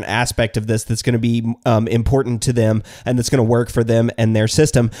a different aspect of this that's going to be important to them and that's going to work for them and their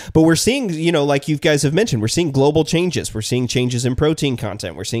system. But we're seeing, like you guys have mentioned, we're seeing global changes. We're seeing changes in protein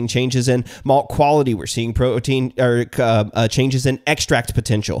content. We're seeing changes in malt quality. We're seeing protein or changes in extract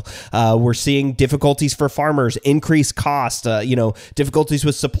potential. We're seeing difficulties for farmers, increased cost, difficulties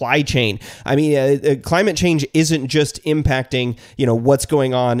with supply chain. Climate change isn't just impacting, what's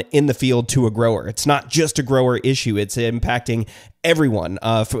going on in the field to a grower. It's not just a grower issue. It's impacting everyone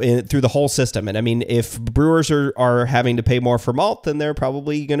through the whole system. And if brewers are having to pay more for malt, then they're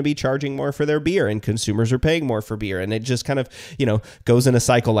probably going to be charging more for their beer, and consumers are paying more for beer. And it just kind of, goes in a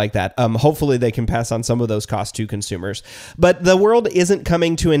cycle like that. Hopefully they can pass on some of those costs to consumers. But the world isn't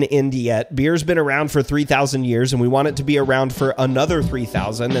coming to an end yet. Beer's been around for 3,000 years, and we want it to be around for another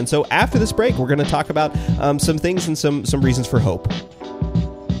 3,000. And so after this break, we're going to talk about some things and some reasons for hope.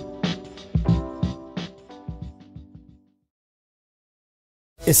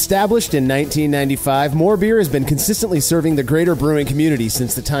 Established in 1995, More Beer has been consistently serving the greater brewing community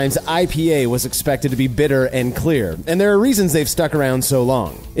since the times IPA was expected to be bitter and clear, and there are reasons they've stuck around so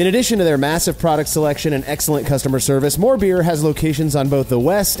long. In addition to their massive product selection and excellent customer service, More Beer has locations on both the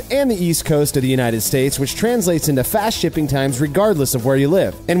west and the east coast of the United States, which translates into fast shipping times regardless of where you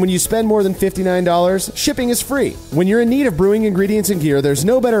live. And when you spend more than $59, shipping is free. When you're in need of brewing ingredients and gear, there's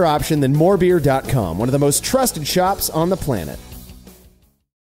no better option than morebeer.com, one of the most trusted shops on the planet.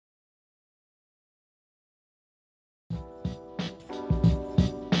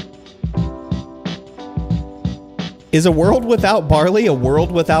 Is a world without barley a world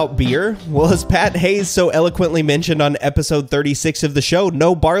without beer? Well, as Pat Hayes so eloquently mentioned on episode 36 of the show,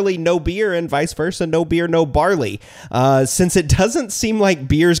 no barley, no beer, and vice versa, no beer, no barley. Since it doesn't seem like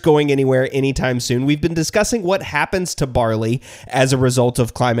beer's going anywhere anytime soon, we've been discussing what happens to barley as a result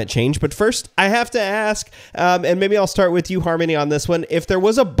of climate change. But first, I have to ask, and maybe I'll start with you, Harmonie, on this one. If there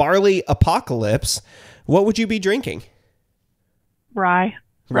was a barley apocalypse, what would you be drinking? Rye.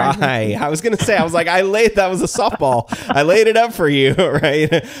 Right. I was going to say, that was a softball. I laid it up for you,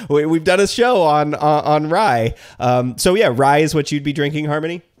 right? We've done a show on rye. So yeah, rye is what you'd be drinking,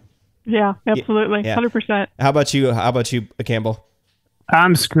 Harmony? Yeah, absolutely. Yeah. 100%. How about you, Campbell?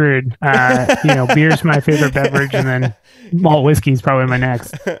 I'm screwed. Beer's my favorite beverage, and then malt whiskey is probably my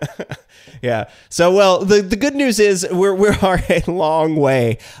next. Yeah. So, well, the good news is we are a long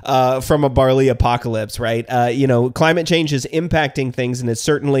way from a barley apocalypse, right? Climate change is impacting things, and it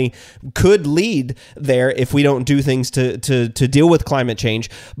certainly could lead there if we don't do things to deal with climate change.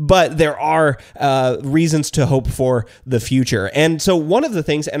 But there are reasons to hope for the future. And so one of the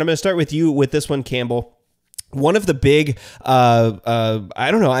things, and I'm going to start with you with this one, Campbell. One of the big, I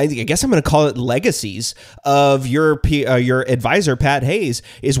don't know, I guess I'm going to call it legacies of your advisor, Pat Hayes,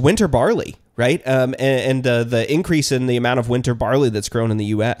 is winter barley, right? And the increase in the amount of winter barley that's grown in the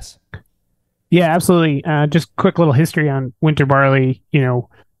U.S. Yeah, absolutely. Just quick little history on winter barley.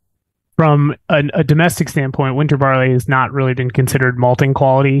 From a domestic standpoint, winter barley has not really been considered malting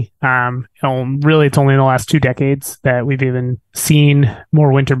quality. Really, it's only in the last 2 decades that we've even seen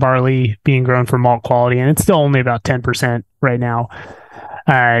more winter barley being grown for malt quality, and it's still only about 10% right now.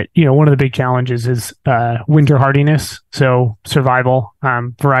 One of the big challenges is winter hardiness, so survival.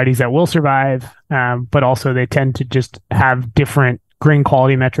 Varieties that will survive, but also they tend to just have different grain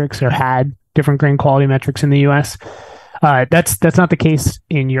quality metrics, or had different grain quality metrics in the U.S. That's not the case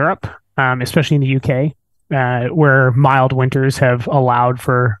in Europe. Especially in the UK, where mild winters have allowed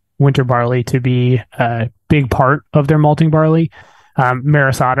for winter barley to be a big part of their malting barley.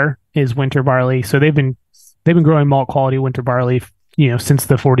 Maris Otter is winter barley, so they've been growing malt quality winter barley, since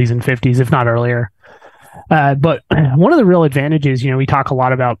the 40s and 50s, if not earlier. But one of the real advantages, we talk a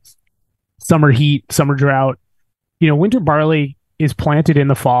lot about summer heat, summer drought. Winter barley is planted in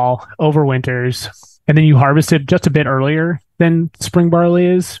the fall, overwinters, and then you harvest it just a bit earlier than spring barley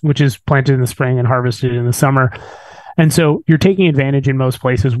is, which is planted in the spring and harvested in the summer. And so you're taking advantage in most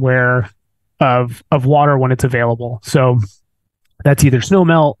places of water when it's available. So that's either snow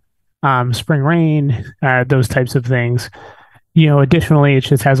melt, spring rain, those types of things. Additionally, it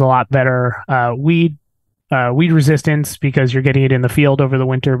just has a lot better weed resistance, because you're getting it in the field over the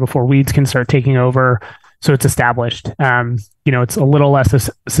winter before weeds can start taking over. So it's established. It's a little less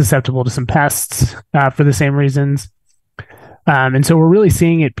susceptible to some pests for the same reasons. And so we're really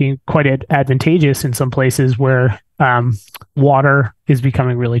seeing it being quite advantageous in some places where water is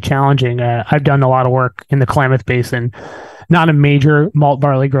becoming really challenging. I've done a lot of work in the Klamath Basin, not a major malt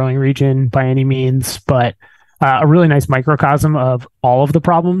barley growing region by any means, but a really nice microcosm of all of the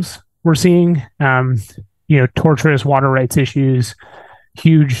problems we're seeing. Torturous water rights issues,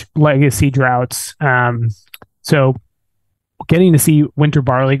 huge legacy droughts. So getting to see winter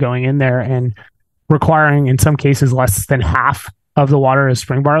barley going in there and requiring, in some cases, less than half of the water as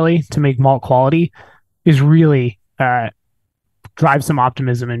spring barley to make malt quality is really drives some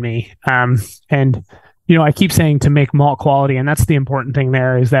optimism in me. I keep saying to make malt quality, and that's the important thing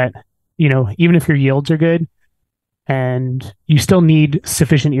there, is that, even if your yields are good, and you still need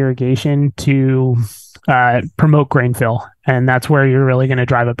sufficient irrigation to promote grain fill. And that's where you're really going to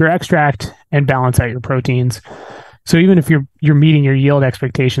drive up your extract and balance out your proteins. So even if you're meeting your yield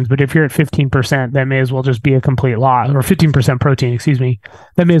expectations, but if you're at 15%, that may as well just be a complete loss, or 15% protein,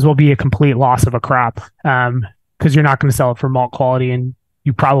 that may as well be a complete loss of a crop, because you're not going to sell it for malt quality, and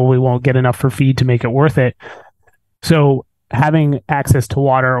you probably won't get enough for feed to make it worth it. So having access to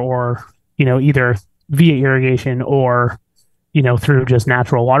water, or, either via irrigation or, through just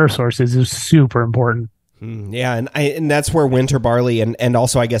natural water sources, is super important. Yeah, and that's where winter barley and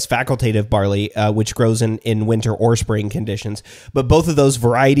also, I guess, facultative barley, which grows in winter or spring conditions. But both of those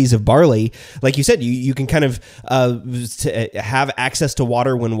varieties of barley, like you said, you can kind of have access to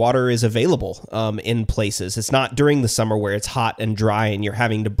water when water is available in places. It's not during the summer where it's hot and dry and you're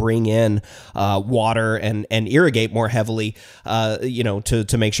having to bring in water and irrigate more heavily,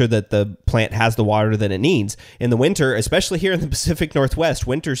 to make sure that the plant has the water that it needs. In the winter, especially here in the Pacific Northwest,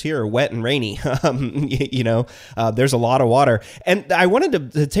 winters here are wet and rainy. There's a lot of water. And I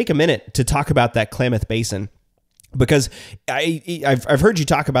wanted to take a minute to talk about that Klamath Basin, because I've heard you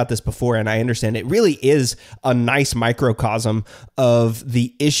talk about this before, and I understand it really is a nice microcosm of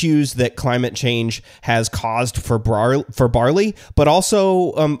the issues that climate change has caused for barley, but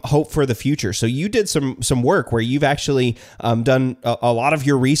also hope for the future. So you did some work where you've actually done a lot of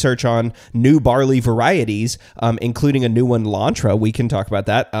your research on new barley varieties, including a new one, Lantra. We can talk about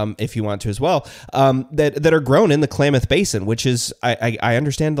that if you want to as well, that are grown in the Klamath Basin, which is, I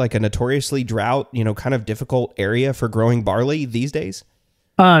understand, like a notoriously drought, kind of difficult area for growing barley these days.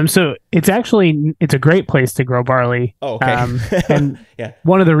 So it's a great place to grow barley. Oh, okay. And Yeah.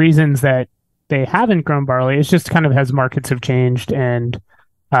 one of the reasons that they haven't grown barley is just kind of as markets have changed and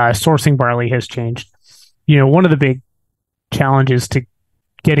sourcing barley has changed. One of the big challenges to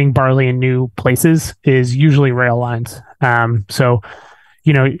getting barley in new places is usually rail lines. So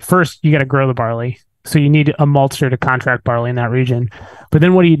first you got to grow the barley. So you need a maltster to contract barley in that region. But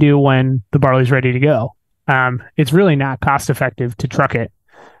then what do you do when the barley's ready to go? It's really not cost effective to truck it.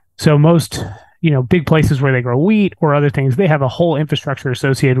 So most, big places where they grow wheat or other things, they have a whole infrastructure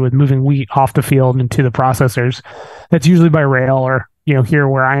associated with moving wheat off the field into the processors. That's usually by rail or, here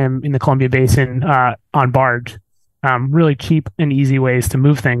where I am in the Columbia Basin, on barge. Really cheap and easy ways to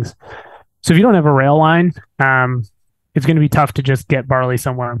move things. So if you don't have a rail line, it's going to be tough to just get barley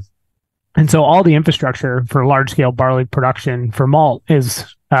somewhere. And so all the infrastructure for large scale barley production for malt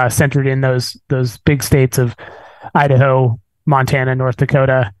is centered in those big states of Idaho, Montana, North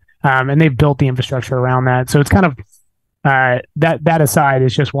Dakota, and they've built the infrastructure around that. So it's kind of that aside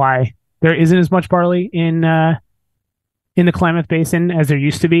is just why there isn't as much barley in the Klamath Basin as there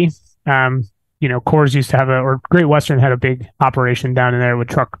used to be. Coors used to have or Great Western had a big operation down in there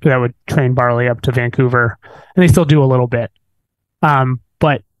that would train barley up to Vancouver, and they still do a little bit.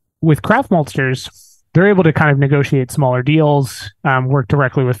 But with craft maltsters, they're able to kind of negotiate smaller deals, work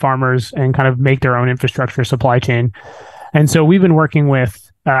directly with farmers, and kind of make their own infrastructure supply chain. And so we've been working with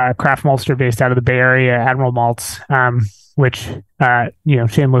craft maltster based out of the Bay Area, Admiral Malts, which,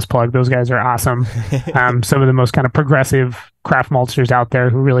 shameless plug, those guys are awesome. Some of the most kind of progressive craft maltsters out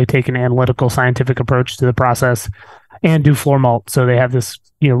there who really take an analytical, scientific approach to the process and do floor malt. So they have this,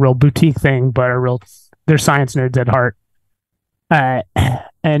 real boutique thing, but they're science nerds at heart.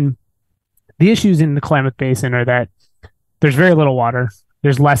 And the issues in the Klamath Basin are that there's very little water.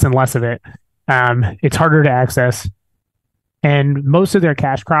 There's less and less of it. It's harder to access. And most of their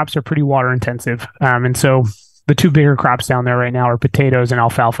cash crops are pretty water intensive. And so the two bigger crops down there right now are potatoes and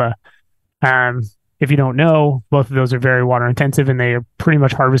alfalfa. If you don't know, both of those are very water intensive and they are pretty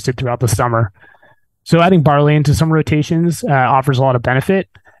much harvested throughout the summer. So adding barley into some rotations offers a lot of benefit.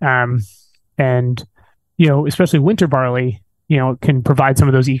 And, especially winter barley, can provide some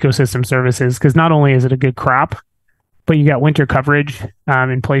of those ecosystem services because not only is it a good crop, but you got winter coverage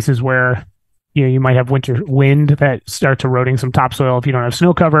in places where you might have winter wind that starts eroding some topsoil if you don't have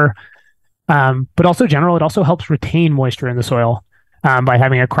snow cover. But also it also helps retain moisture in the soil by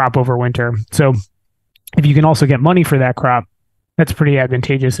having a crop over winter. So if you can also get money for that crop, that's pretty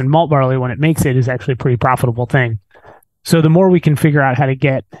advantageous. And malt barley, when it makes it, is actually a pretty profitable thing. So the more we can figure out how to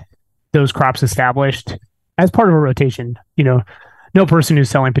get those crops established as part of a rotation, no person who's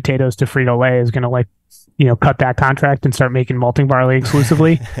selling potatoes to Frito-Lay is going to cut that contract and start making malting barley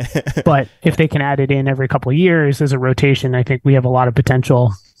exclusively. But if they can add it in every couple of years as a rotation, I think we have a lot of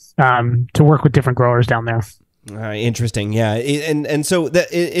potential to work with different growers down there. Interesting. Yeah. And so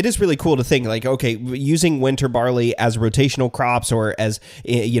it is really cool to think like, okay, using winter barley as rotational crops or as,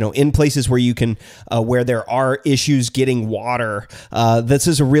 in places where you can, where there are issues getting water. This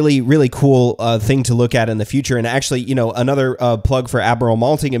is a really, really cool thing to look at in the future. And actually, another plug for Admiral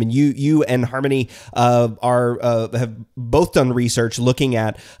Malting. I mean, you and Harmonie have both done research looking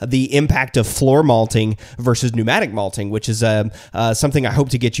at the impact of floor malting versus pneumatic malting, which is something I hope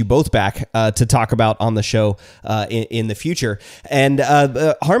to get you both back to talk about on the show in the future. And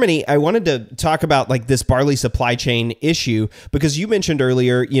Harmonie, I wanted to talk about like this barley supply chain issue because you mentioned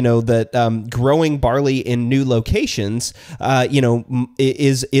earlier, that growing barley in new locations,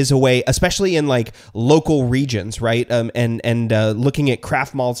 is a way, especially in like local regions, right? And looking at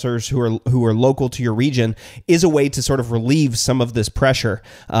craft maltsters who are local to your region is a way to sort of relieve some of this pressure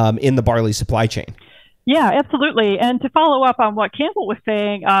in the barley supply chain. Yeah, absolutely. And to follow up on what Campbell was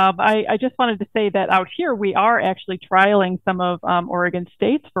saying, I just wanted to say that out here we are actually trialing some of Oregon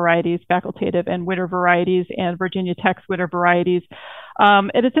State's varieties, facultative and winter varieties, and Virginia Tech's winter varieties.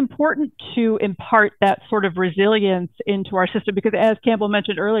 And it's important to impart that sort of resilience into our system because, as Campbell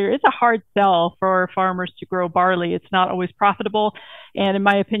mentioned earlier, it's a hard sell for farmers to grow barley. It's not always profitable. And in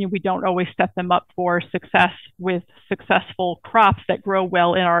my opinion, we don't always set them up for success with successful crops that grow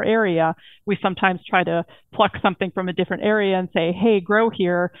well in our area. We sometimes try to pluck something from a different area and say, hey, grow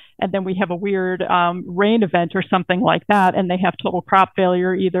here. And then we have a weird rain event or something like that. And they have total crop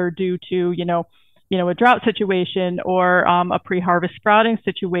failure, either due to, a drought situation or a pre-harvest sprouting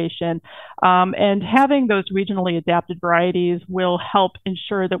situation. And having those regionally adapted varieties will help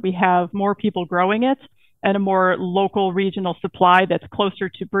ensure that we have more people growing it and a more local regional supply that's closer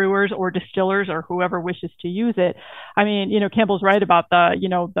to brewers or distillers or whoever wishes to use it. I mean, Campbell's right about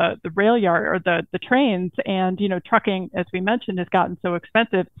the rail yard or the trains, and, trucking, as we mentioned, has gotten so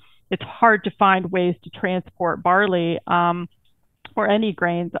expensive. It's hard to find ways to transport barley or any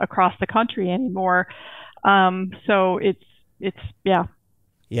grains across the country anymore. So yeah.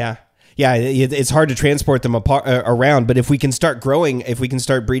 Yeah. Yeah, it's hard to transport them around, but if we can start breeding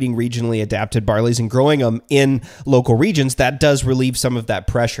regionally adapted barleys and growing them in local regions, that does relieve some of that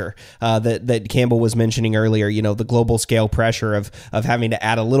pressure that Campbell was mentioning earlier, the global scale pressure of having to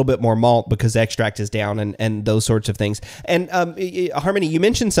add a little bit more malt because extract is down and those sorts of things. And Harmonie, you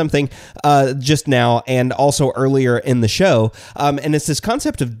mentioned something just now and also earlier in the show, and it's this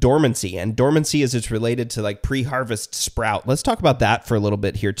concept of dormancy, and dormancy is it's related to like pre-harvest sprout. Let's talk about that for a little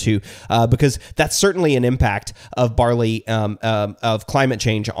bit here too. Because that's certainly an impact of barley, of climate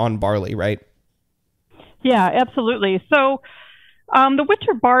change on barley, right? Yeah, absolutely. So the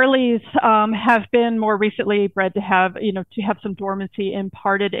winter barleys have been more recently bred to have some dormancy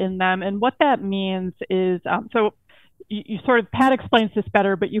imparted in them. And what that means is, so you sort of, Pat explains this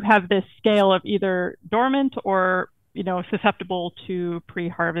better, but you have this scale of either dormant or, susceptible to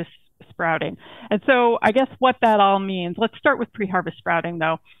pre-harvest sprouting. And so I guess what that all means, let's start with pre-harvest sprouting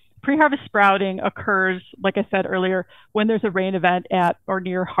though. Pre-harvest sprouting occurs, like I said earlier, when there's a rain event at or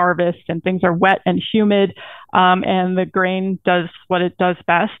near harvest and things are wet and humid, and the grain does what it does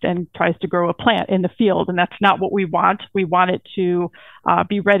best and tries to grow a plant in the field. And that's not what we want. We want it to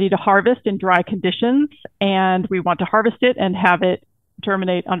be ready to harvest in dry conditions, and we want to harvest it and have it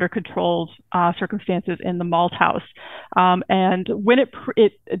germinate under controlled circumstances in the malt house. And when it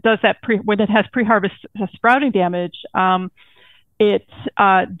does that, when it has pre-harvest sprouting damage, it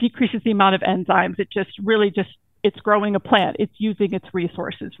decreases the amount of enzymes. It's growing a plant. It's using its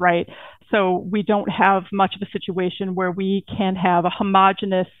resources, right? So we don't have much of a situation where we can have a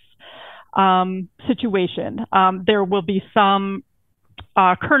homogeneous situation. There will be some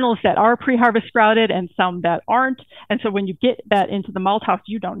kernels that are pre-harvest sprouted and some that aren't. And so when you get that into the malt house,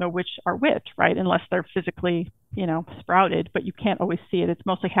 you don't know which are which, right? Unless they're physically, sprouted, but you can't always see it. It's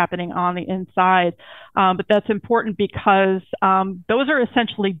mostly happening on the inside. But that's important because those are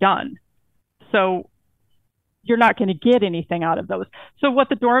essentially done. So you're not going to get anything out of those. So what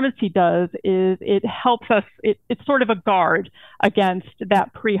the dormancy does is it helps us, it's sort of a guard against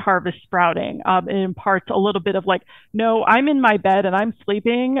that pre-harvest sprouting. It imparts a little bit of like, no, I'm in my bed and I'm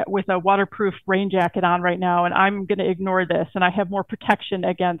sleeping with a waterproof rain jacket on right now, and I'm going to ignore this, and I have more protection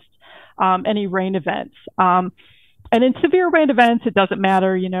against any rain events. And in severe rain events, it doesn't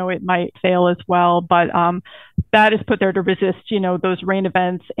matter, it might fail as well, but that is put there to resist, those rain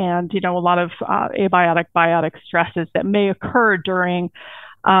events and, a lot of abiotic, biotic stresses that may occur during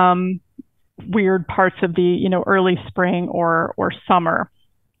weird parts of the, early spring or summer.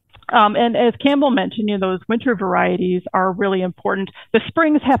 And as Campbell mentioned, those winter varieties are really important. The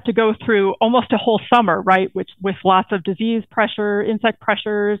springs have to go through almost a whole summer, right? Which with lots of disease pressure, insect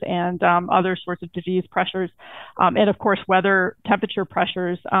pressures, and other sorts of disease pressures, and of course weather temperature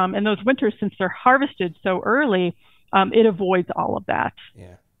pressures. And those winters, since they're harvested so early, it avoids all of that.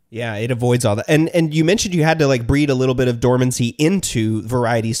 Yeah. Yeah, it avoids all that. And you mentioned you had to like breed a little bit of dormancy into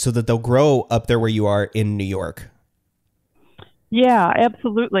varieties so that they'll grow up there where you are in New York. Yeah,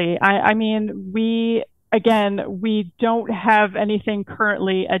 absolutely. I mean, we don't have anything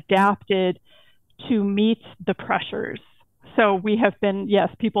currently adapted to meet the pressures. So we have been,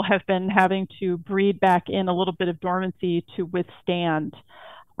 people have been having to breed back in a little bit of dormancy to withstand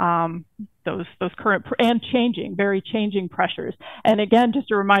those current and very changing pressures. And again,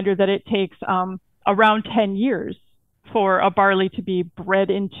 just a reminder that it takes around 10 years for a barley to be bred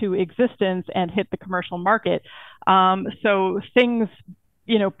into existence and hit the commercial market. So things,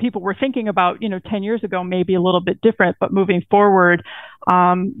 people were thinking about, 10 years ago, maybe a little bit different, but moving forward,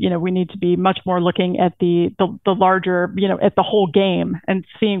 we need to be much more looking at the larger, at the whole game and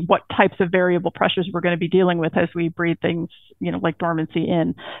seeing what types of variable pressures we're going to be dealing with as we breed things, like dormancy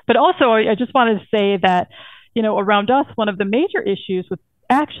in. But also, I just wanted to say that, around us, one of the major issues with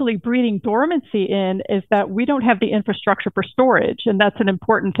actually breeding dormancy in is that we don't have the infrastructure for storage. And that's an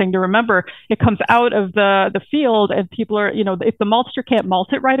important thing to remember. It comes out of the field and people are, if the maltster can't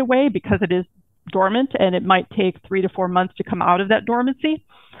malt it right away because it is dormant and it might take 3 to 4 months to come out of that dormancy,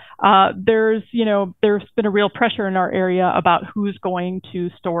 there's been a real pressure in our area about who's going to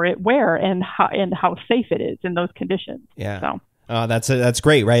store it where and how safe it is in those conditions. Yeah. So. That's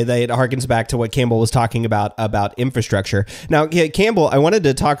great, right? It harkens back to what Campbell was talking about infrastructure. Now, Campbell, I wanted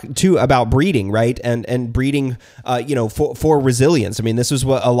to talk too about breeding, right? And breeding, for resilience. I mean, this was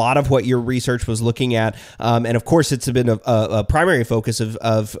a lot of what your research was looking at, and of course, it's been a primary focus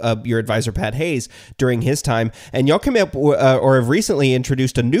of your advisor Pat Hayes during his time. And y'all came up or have recently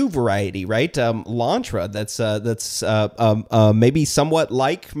introduced a new variety, right? Lantra. That's maybe somewhat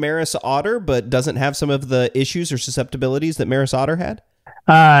like Maris Otter, but doesn't have some of the issues or susceptibilities that Maris Otter had?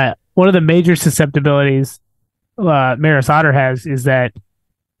 One of the major susceptibilities Maris Otter has is that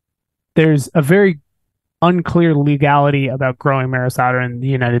there's a very unclear legality about growing Maris Otter in the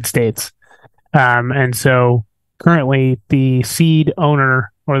United States. And so currently the seed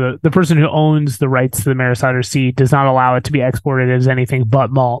owner or the person who owns the rights to the Maris Otter seed does not allow it to be exported as anything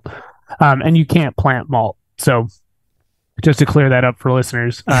but malt. And you can't plant malt. So just to clear that up for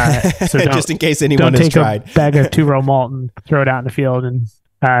listeners, so just in case anyone has tried, don't take a bag of 2-row malt and throw it out in the field and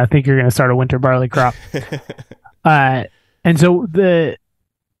think you're going to start a winter barley crop. And so the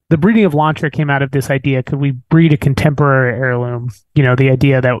breeding of Lantra came out of this idea: could we breed a contemporary heirloom? The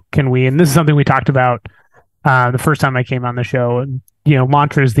idea that and this is something we talked about the first time I came on the show, and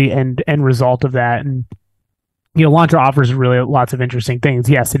Lantra is the end result of that. And Lantra offers really lots of interesting things.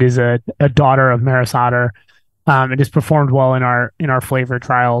 Yes, it is a daughter of Maris Otter. It has performed well in our flavor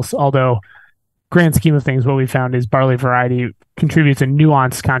trials, although grand scheme of things, what we found is barley variety contributes a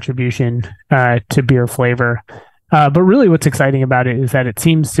nuanced contribution to beer flavor. But really what's exciting about it is that it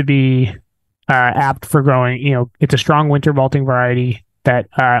seems to be apt for growing. It's a strong winter malting variety that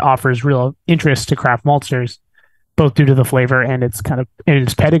offers real interest to craft maltsters, both due to the flavor and its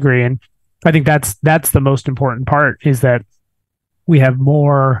pedigree. And I think that's the most important part, is that we have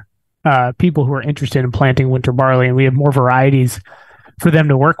more people who are interested in planting winter barley, and we have more varieties for them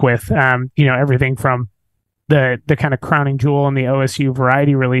to work with. Everything from the kind of crowning jewel in the OSU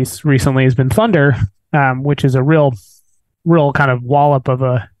variety release recently has been Thunder, which is a real kind of wallop of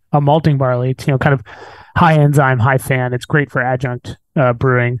a malting barley. It's kind of high enzyme, high fan. It's great for adjunct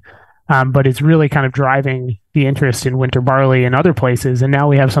brewing, but it's really kind of driving the interest in winter barley in other places. And now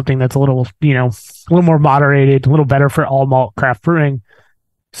we have something that's a little more moderated, a little better for all malt craft brewing.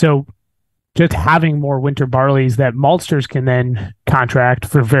 So just having more winter barleys that maltsters can then contract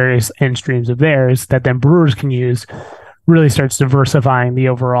for various end streams of theirs that then brewers can use really starts diversifying the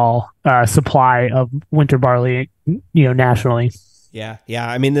overall supply of winter barley, nationally. Yeah.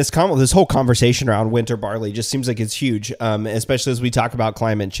 I mean, this whole conversation around winter barley just seems like it's huge, especially as we talk about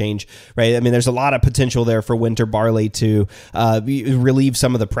climate change, right? I mean, there's a lot of potential there for winter barley to relieve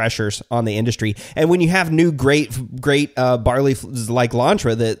some of the pressures on the industry. And when you have new great barley like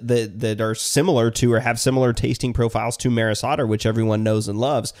Lantra that are similar to or have similar tasting profiles to Maris Otter, which everyone knows and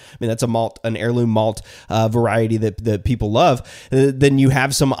loves, I mean, that's an heirloom malt variety that people love, then you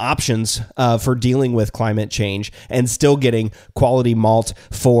have some options for dealing with climate change and still getting quality malt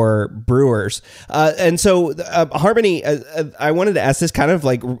for brewers. And so Harmonie, I wanted to ask this kind of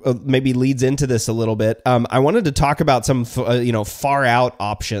like maybe leads into this a little bit. I wanted to talk about some, far out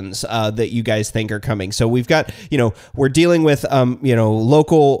options that you guys think are coming. So we've got, we're dealing with,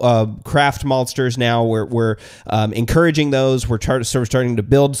 local craft maltsters now. We're encouraging those. We're starting to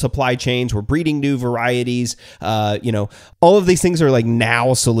build supply chains. We're breeding new varieties. All of these things are like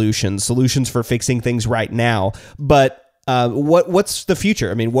now solutions for fixing things right now. But what's the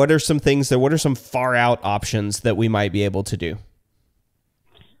future? I mean, what are some far out options that we might be able to do?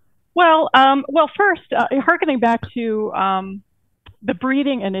 Well, first, hearkening back to the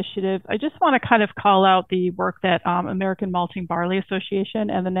breeding initiative, I just want to kind of call out the work that American Malting Barley Association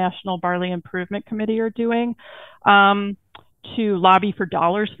and the National Barley Improvement Committee are doing to lobby for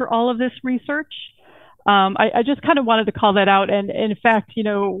dollars for all of this research. I just kind of wanted to call that out. And in fact,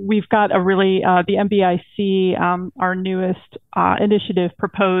 we've got the MBIC, our newest initiative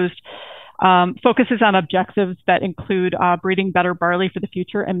proposed, focuses on objectives that include breeding better barley for the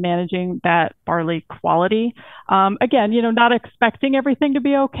future and managing that barley quality. Again, not expecting everything to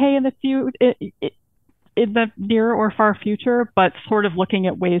be okay in the near or far future, but sort of looking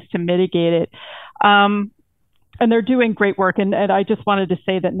at ways to mitigate it. And they're doing great work. And I just wanted to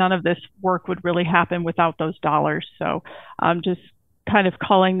say that none of this work would really happen without those dollars. So I'm just kind of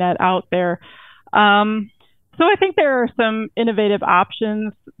calling that out there. So I think there are some innovative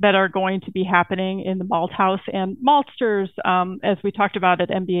options that are going to be happening in the malt house. And maltsters, as we talked about at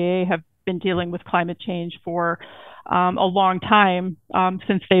MBA, have been dealing with climate change for a long time.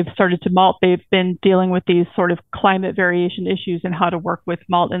 Since they've started to malt, they've been dealing with these sort of climate variation issues and how to work with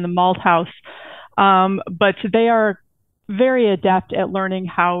malt in the malt house. But they are very adept at learning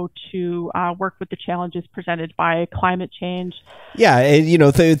how to work with the challenges presented by climate change. Yeah,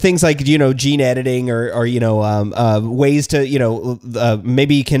 and, things like gene editing or ways to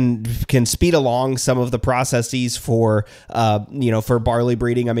maybe can speed along some of the processes for for barley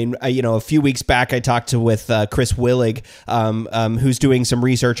breeding. I mean, a few weeks back I talked with Chris Willig, who's doing some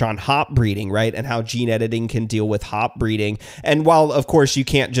research on hop breeding, right, and how gene editing can deal with hop breeding. And while of course you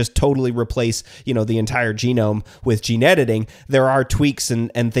can't just totally replace the entire genome with gene editing, there are tweaks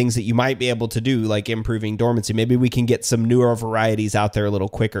and things that you might be able to do, like improving dormancy. Maybe we can get some newer varieties out there a little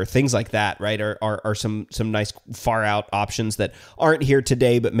quicker. Things like that, right, are some nice far out options that aren't here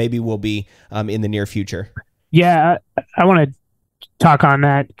today, but maybe will be in the near future. Yeah, I want to talk on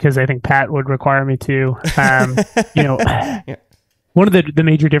that because I think Pat would require me to. Yeah. One of the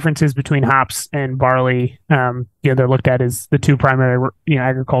major differences between hops and barley, they're looked at as the two primary,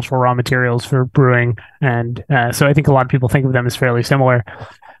 agricultural raw materials for brewing, and so I think a lot of people think of them as fairly similar.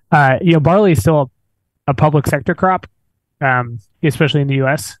 Barley is still a public sector crop, especially in the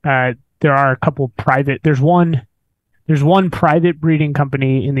U.S. There are a couple private. There's one private breeding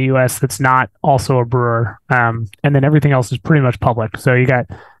company in the U.S. that's not also a brewer, and then everything else is pretty much public. So you got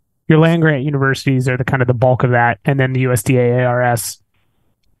your land grant universities are the kind of the bulk of that, and then the USDA, ARS.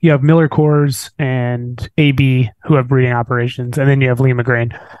 You have Miller Coors and AB who have breeding operations, and then you have Lima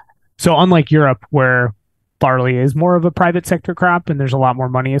Grain. So unlike Europe, where barley is more of a private sector crop and there's a lot more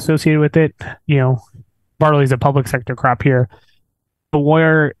money associated with it, barley is a public sector crop here. But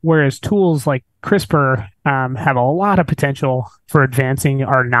whereas tools like CRISPR have a lot of potential for advancing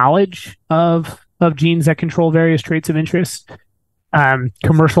our knowledge of genes that control various traits of interest,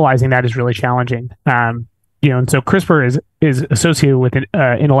 commercializing that is really challenging. And so CRISPR is associated with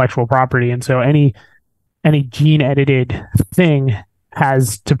intellectual property, and so any gene edited thing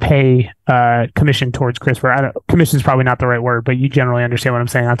has to pay commission towards CRISPR. Commission is probably not the right word, but you generally understand what I'm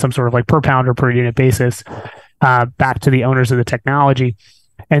saying, on some sort of like per pound or per unit basis, back to the owners of the technology.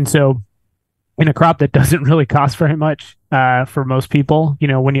 And so in a crop that doesn't really cost very much for most people,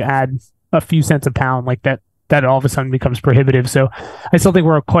 when you add a few cents a pound like that all of a sudden becomes prohibitive. So I still think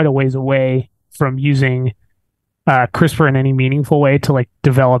we're quite a ways away from using CRISPR in any meaningful way to like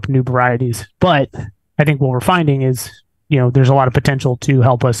develop new varieties. But I think what we're finding is, there's a lot of potential to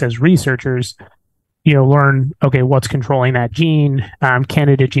help us as researchers, learn, okay, what's controlling that gene,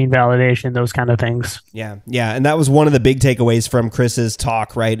 candidate gene validation, those kind of things. Yeah. And that was one of the big takeaways from Chris's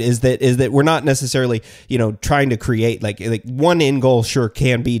talk, right? Is that we're not necessarily, trying to create like one end goal sure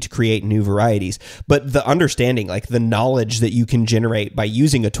can be to create new varieties, but the understanding, like the knowledge that you can generate by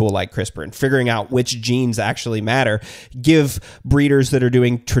using a tool like CRISPR and figuring out which genes actually matter, give breeders that are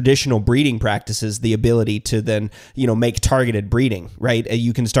doing traditional breeding practices the ability to then, make targeted breeding, right?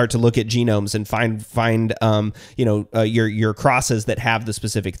 You can start to look at genomes and find your crosses that have the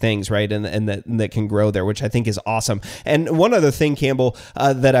specific things, right, and that can grow there, which I think is awesome. And one other thing, Campbell,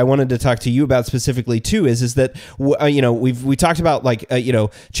 that I wanted to talk to you about specifically too is that we talked about like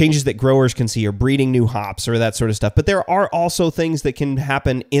changes that growers can see or breeding new hops or that sort of stuff, but there are also things that can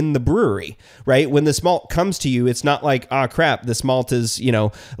happen in the brewery, right? When this malt comes to you, it's not like, oh crap, this malt is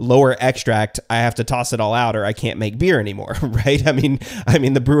lower extract, I have to toss it all out or I can't make beer anymore, right? I mean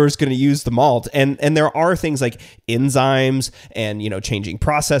the brewer's going to use the malt, and there are things like enzymes and changing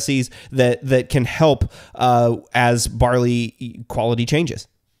processes that can help as barley quality changes.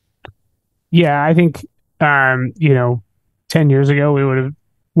 Yeah, I think 10 years ago we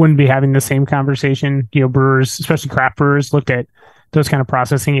wouldn't be having the same conversation. Brewers, especially craft brewers, looked at those kind of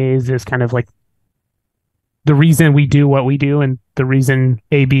processing aids as kind of like the reason we do what we do, and the reason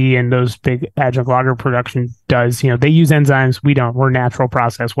AB and those big adjunct lager production does. They use enzymes, we don't. We're natural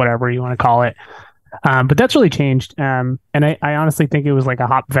process, whatever you want to call it. But that's really changed. And I honestly think it was like a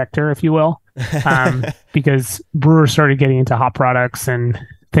hop vector, if you will, because brewers started getting into hop products and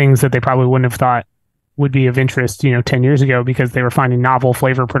things that they probably wouldn't have thought would be of interest, 10 years ago, because they were finding novel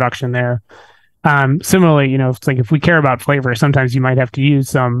flavor production there. Similarly, it's like if we care about flavor, sometimes you might have to use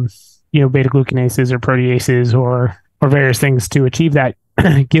some, beta glucanases or proteases or various things to achieve that,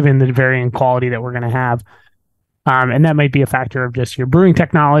 given the varying quality that we're going to have. And that might be a factor of just your brewing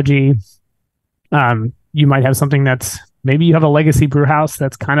technology. You might have something that's, maybe you have a legacy brew house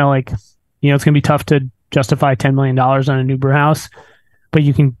that's kind of like, it's going to be tough to justify $10 million on a new brew house, but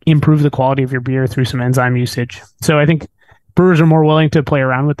you can improve the quality of your beer through some enzyme usage. So I think brewers are more willing to play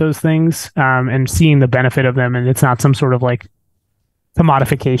around with those things, and seeing the benefit of them. And it's not some sort of like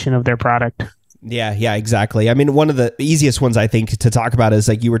commodification of their product. Yeah, exactly. I mean, one of the easiest ones I think to talk about is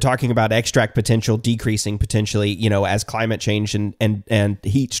like you were talking about extract potential decreasing potentially, as climate change and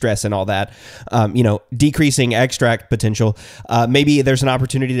heat stress and all that, decreasing extract potential. Maybe there's an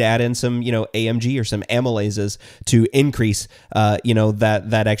opportunity to add in some, AMG or some amylases to increase,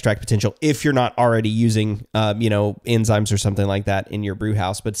 that extract potential if you're not already using, enzymes or something like that in your brew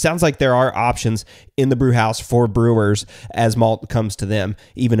house. But it sounds like there are options in the brew house for brewers as malt comes to them,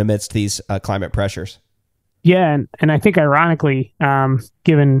 even amidst these climate pressures. Yeah, and I think ironically,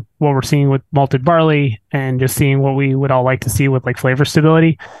 given what we're seeing with malted barley and just seeing what we would all like to see with like flavor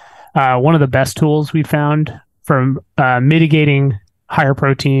stability, one of the best tools we found for mitigating higher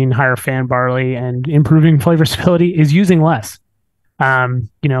protein, higher fan barley, and improving flavor stability is using less.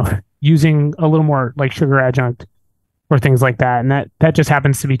 Using a little more like sugar adjunct or things like that, and that just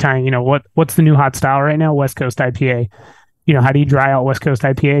happens to be tying. What's the new hot style right now? West Coast IPA. How do you dry out West Coast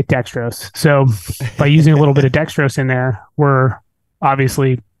IPA? Dextrose. So by using a little bit of dextrose in there, we're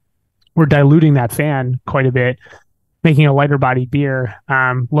diluting that fan quite a bit, making a lighter body beer,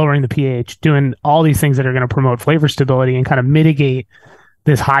 lowering the pH, doing all these things that are going to promote flavor stability and kind of mitigate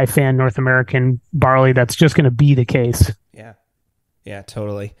this high fan North American barley that's just going to be the case. Yeah,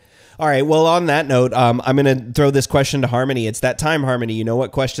 totally. All right. Well, on that note, I'm going to throw this question to Harmonie. It's that time, Harmonie. You know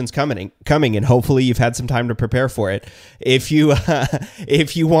what question's coming, and hopefully you've had some time to prepare for it. If you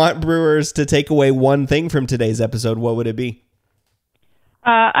want brewers to take away one thing from today's episode, what would it be?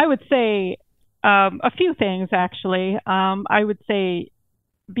 I would say a few things, actually. I would say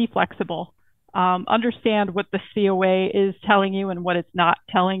be flexible. Understand what the COA is telling you and what it's not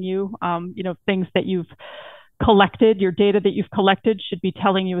telling you. Things that you've collected, your data that you've collected should be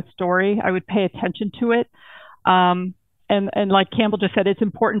telling you a story. I would pay attention to it. And like Campbell just said, it's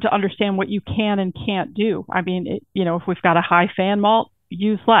important to understand what you can and can't do. I mean, if we've got a high fan malt,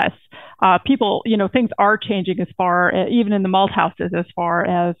 use less. Things are changing even in the malt houses, as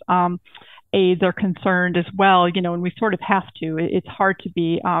far as aids are concerned as well, and we sort of have to. It's hard to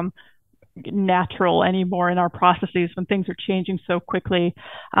be natural anymore in our processes when things are changing so quickly.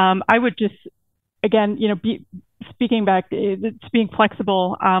 I would just, again, being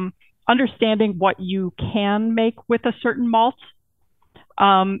flexible, understanding what you can make with a certain malt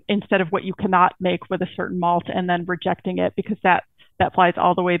instead of what you cannot make with a certain malt, and then rejecting it, because that flies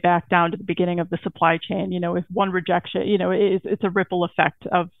all the way back down to the beginning of the supply chain. If one rejection, it's a ripple effect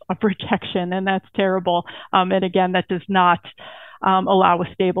of rejection, and that's terrible. And again, that does not allow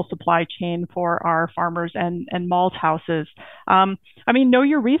a stable supply chain for our farmers and malt houses. Know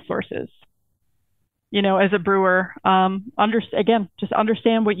your resources. As a brewer, just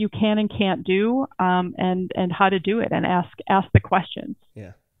understand what you can and can't do, and how to do it, and ask the questions.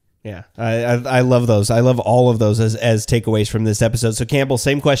 Yeah. I love those. I love all of those as takeaways from this episode. So Campbell,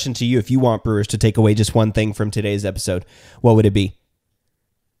 same question to you. If you want brewers to take away just one thing from today's episode, what would it be?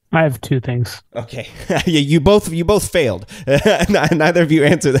 I have two things. Okay. You both failed. Neither of you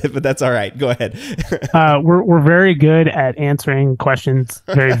answered that, but that's all right. Go ahead. We're very good at answering questions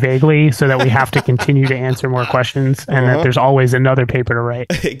very vaguely, so that we have to continue to answer more questions, and that there's always another paper to write.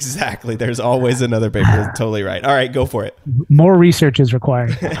 Exactly. There's always another paper. That's totally right. All right, go for it. More research is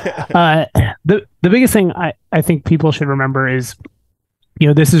required. The biggest thing I think people should remember is,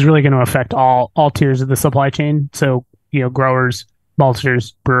 this is really going to affect all tiers of the supply chain. So, growers,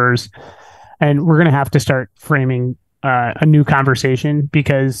 maltsters, brewers, and we're going to have to start framing a new conversation,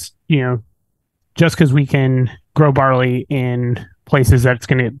 because just because we can grow barley in places there's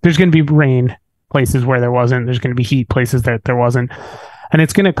going to be rain places where there wasn't, there's going to be heat places that there wasn't, and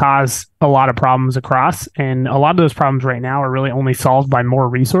it's going to cause a lot of problems across. And a lot of those problems right now are really only solved by more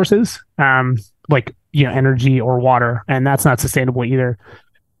resources, like energy or water, and that's not sustainable either.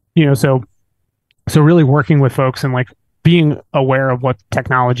 So really working with folks and being aware of what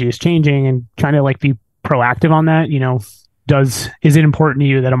technology is changing and trying to be proactive on that. Is it important to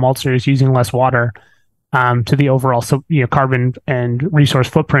you that a maltster is using less water to the overall carbon and resource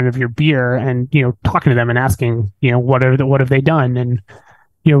footprint of your beer, and talking to them and asking what have they done, and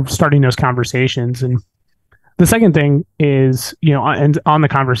starting those conversations. And the second thing is and on the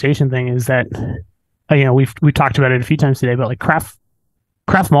conversation thing is that we talked about it a few times today, but craft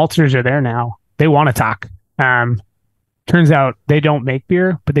maltsters are there now. They want to talk. Turns out they don't make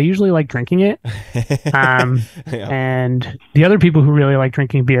beer, but they usually like drinking it. Yeah. And the other people who really like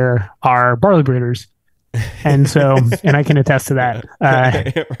drinking beer are barley breeders. And so, and I can attest to that.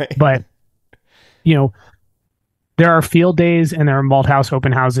 Right. But, there are field days and there are malt house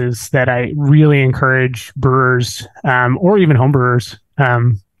open houses that I really encourage brewers, or even home brewers,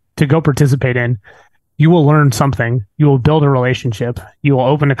 to go participate in. you will learn something. You will build a relationship. You will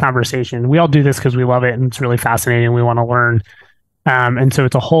open a conversation. We all do this because we love it and it's really fascinating. We want to learn. And so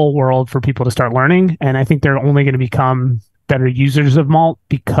it's a whole world for people to start learning. And I think they're only going to become better users of malt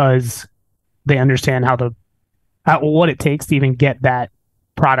because they understand what it takes to even get that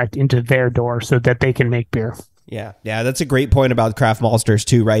product into their door so that they can make beer. Yeah, that's a great point about craft maltsters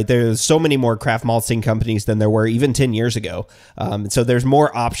too, right? There's so many more craft malting companies than there were even 10 years ago. So there's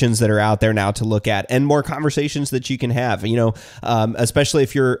more options that are out there now to look at and more conversations that you can have, especially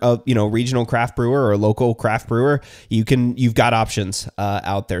if you're a, regional craft brewer or a local craft brewer, you've got options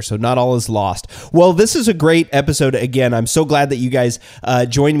out there. So not all is lost. Well, this is a great episode. Again, I'm so glad that you guys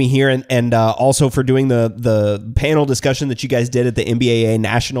joined me here and also for doing the panel discussion that you guys did at the MBAA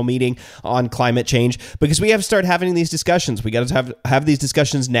national meeting on climate change, because we have to start having these discussions. We got to have these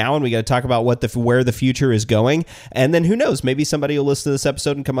discussions now, and we got to talk about where the future is going. And then who knows? Maybe somebody will listen to this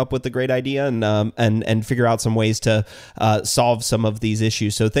episode and come up with a great idea and figure out some ways to solve some of these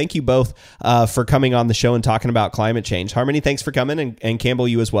issues. So thank you both for coming on the show and talking about climate change. Harmony, thanks for coming, and Campbell,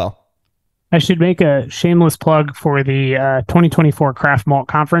 you as well. I should make a shameless plug for the 2024 Craft Malt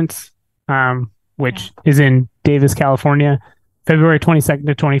Conference, which is in Davis, California, February 22nd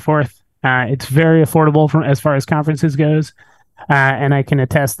to 24th. It's very affordable as far as conferences goes, and I can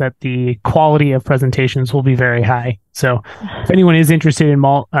attest that the quality of presentations will be very high. So if anyone is interested in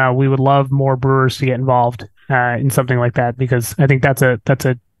malt, we would love more brewers to get involved in something like that, because I think that's a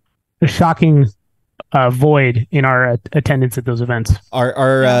shocking void in our attendance at those events.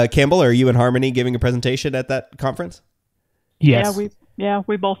 Campbell, are you and Harmony giving a presentation at that conference? Yes. Yeah,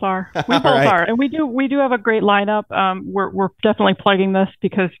 we both are. We both are, and we do have a great lineup. We're definitely plugging this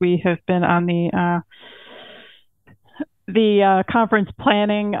because we have been on the conference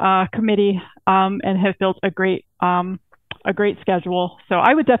planning committee and have built a great schedule. So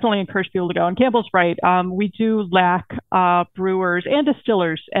I would definitely encourage people to go. And Campbell's right. We do lack brewers and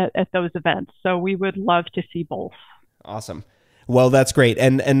distillers at those events, so we would love to see both. Awesome. Well, that's great.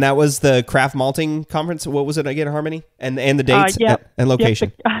 And that was the Craft Malting Conference. What was it again, Harmony? And the dates and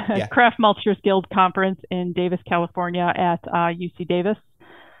location? The Craft Maltsters Guild Conference in Davis, California at UC Davis.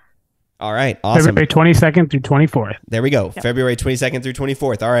 All right. Awesome. February 22nd through 24th. There we go. Yep. February 22nd through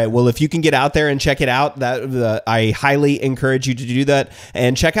 24th. All right. Well, if you can get out there and check it out, I highly encourage you to do that.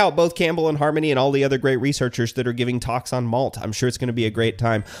 And check out both Campbell and Harmony and all the other great researchers that are giving talks on malt. I'm sure it's going to be a great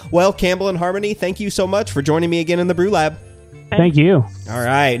time. Well, Campbell and Harmony, thank you so much for joining me again in the Brew Lab. Thank you. All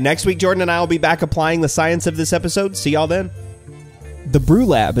right. Next week, Jordan and I will be back applying the science of this episode. See y'all then. The Brew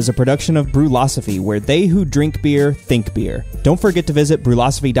Lab is a production of Brewlosophy, where they who drink beer think beer. Don't forget to visit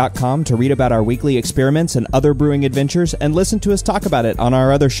brewlosophy.com to read about our weekly experiments and other brewing adventures, and listen to us talk about it on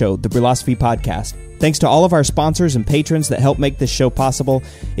our other show, the Brewlosophy Podcast. Thanks to all of our sponsors and patrons that help make this show possible.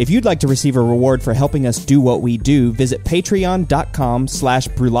 If you'd like to receive a reward for helping us do what we do, visit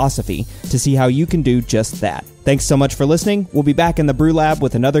patreon.com/brewlosophy to see how you can do just that. Thanks so much for listening. We'll be back in the Brew Lab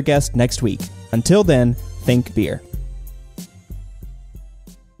with another guest next week. Until then, think beer.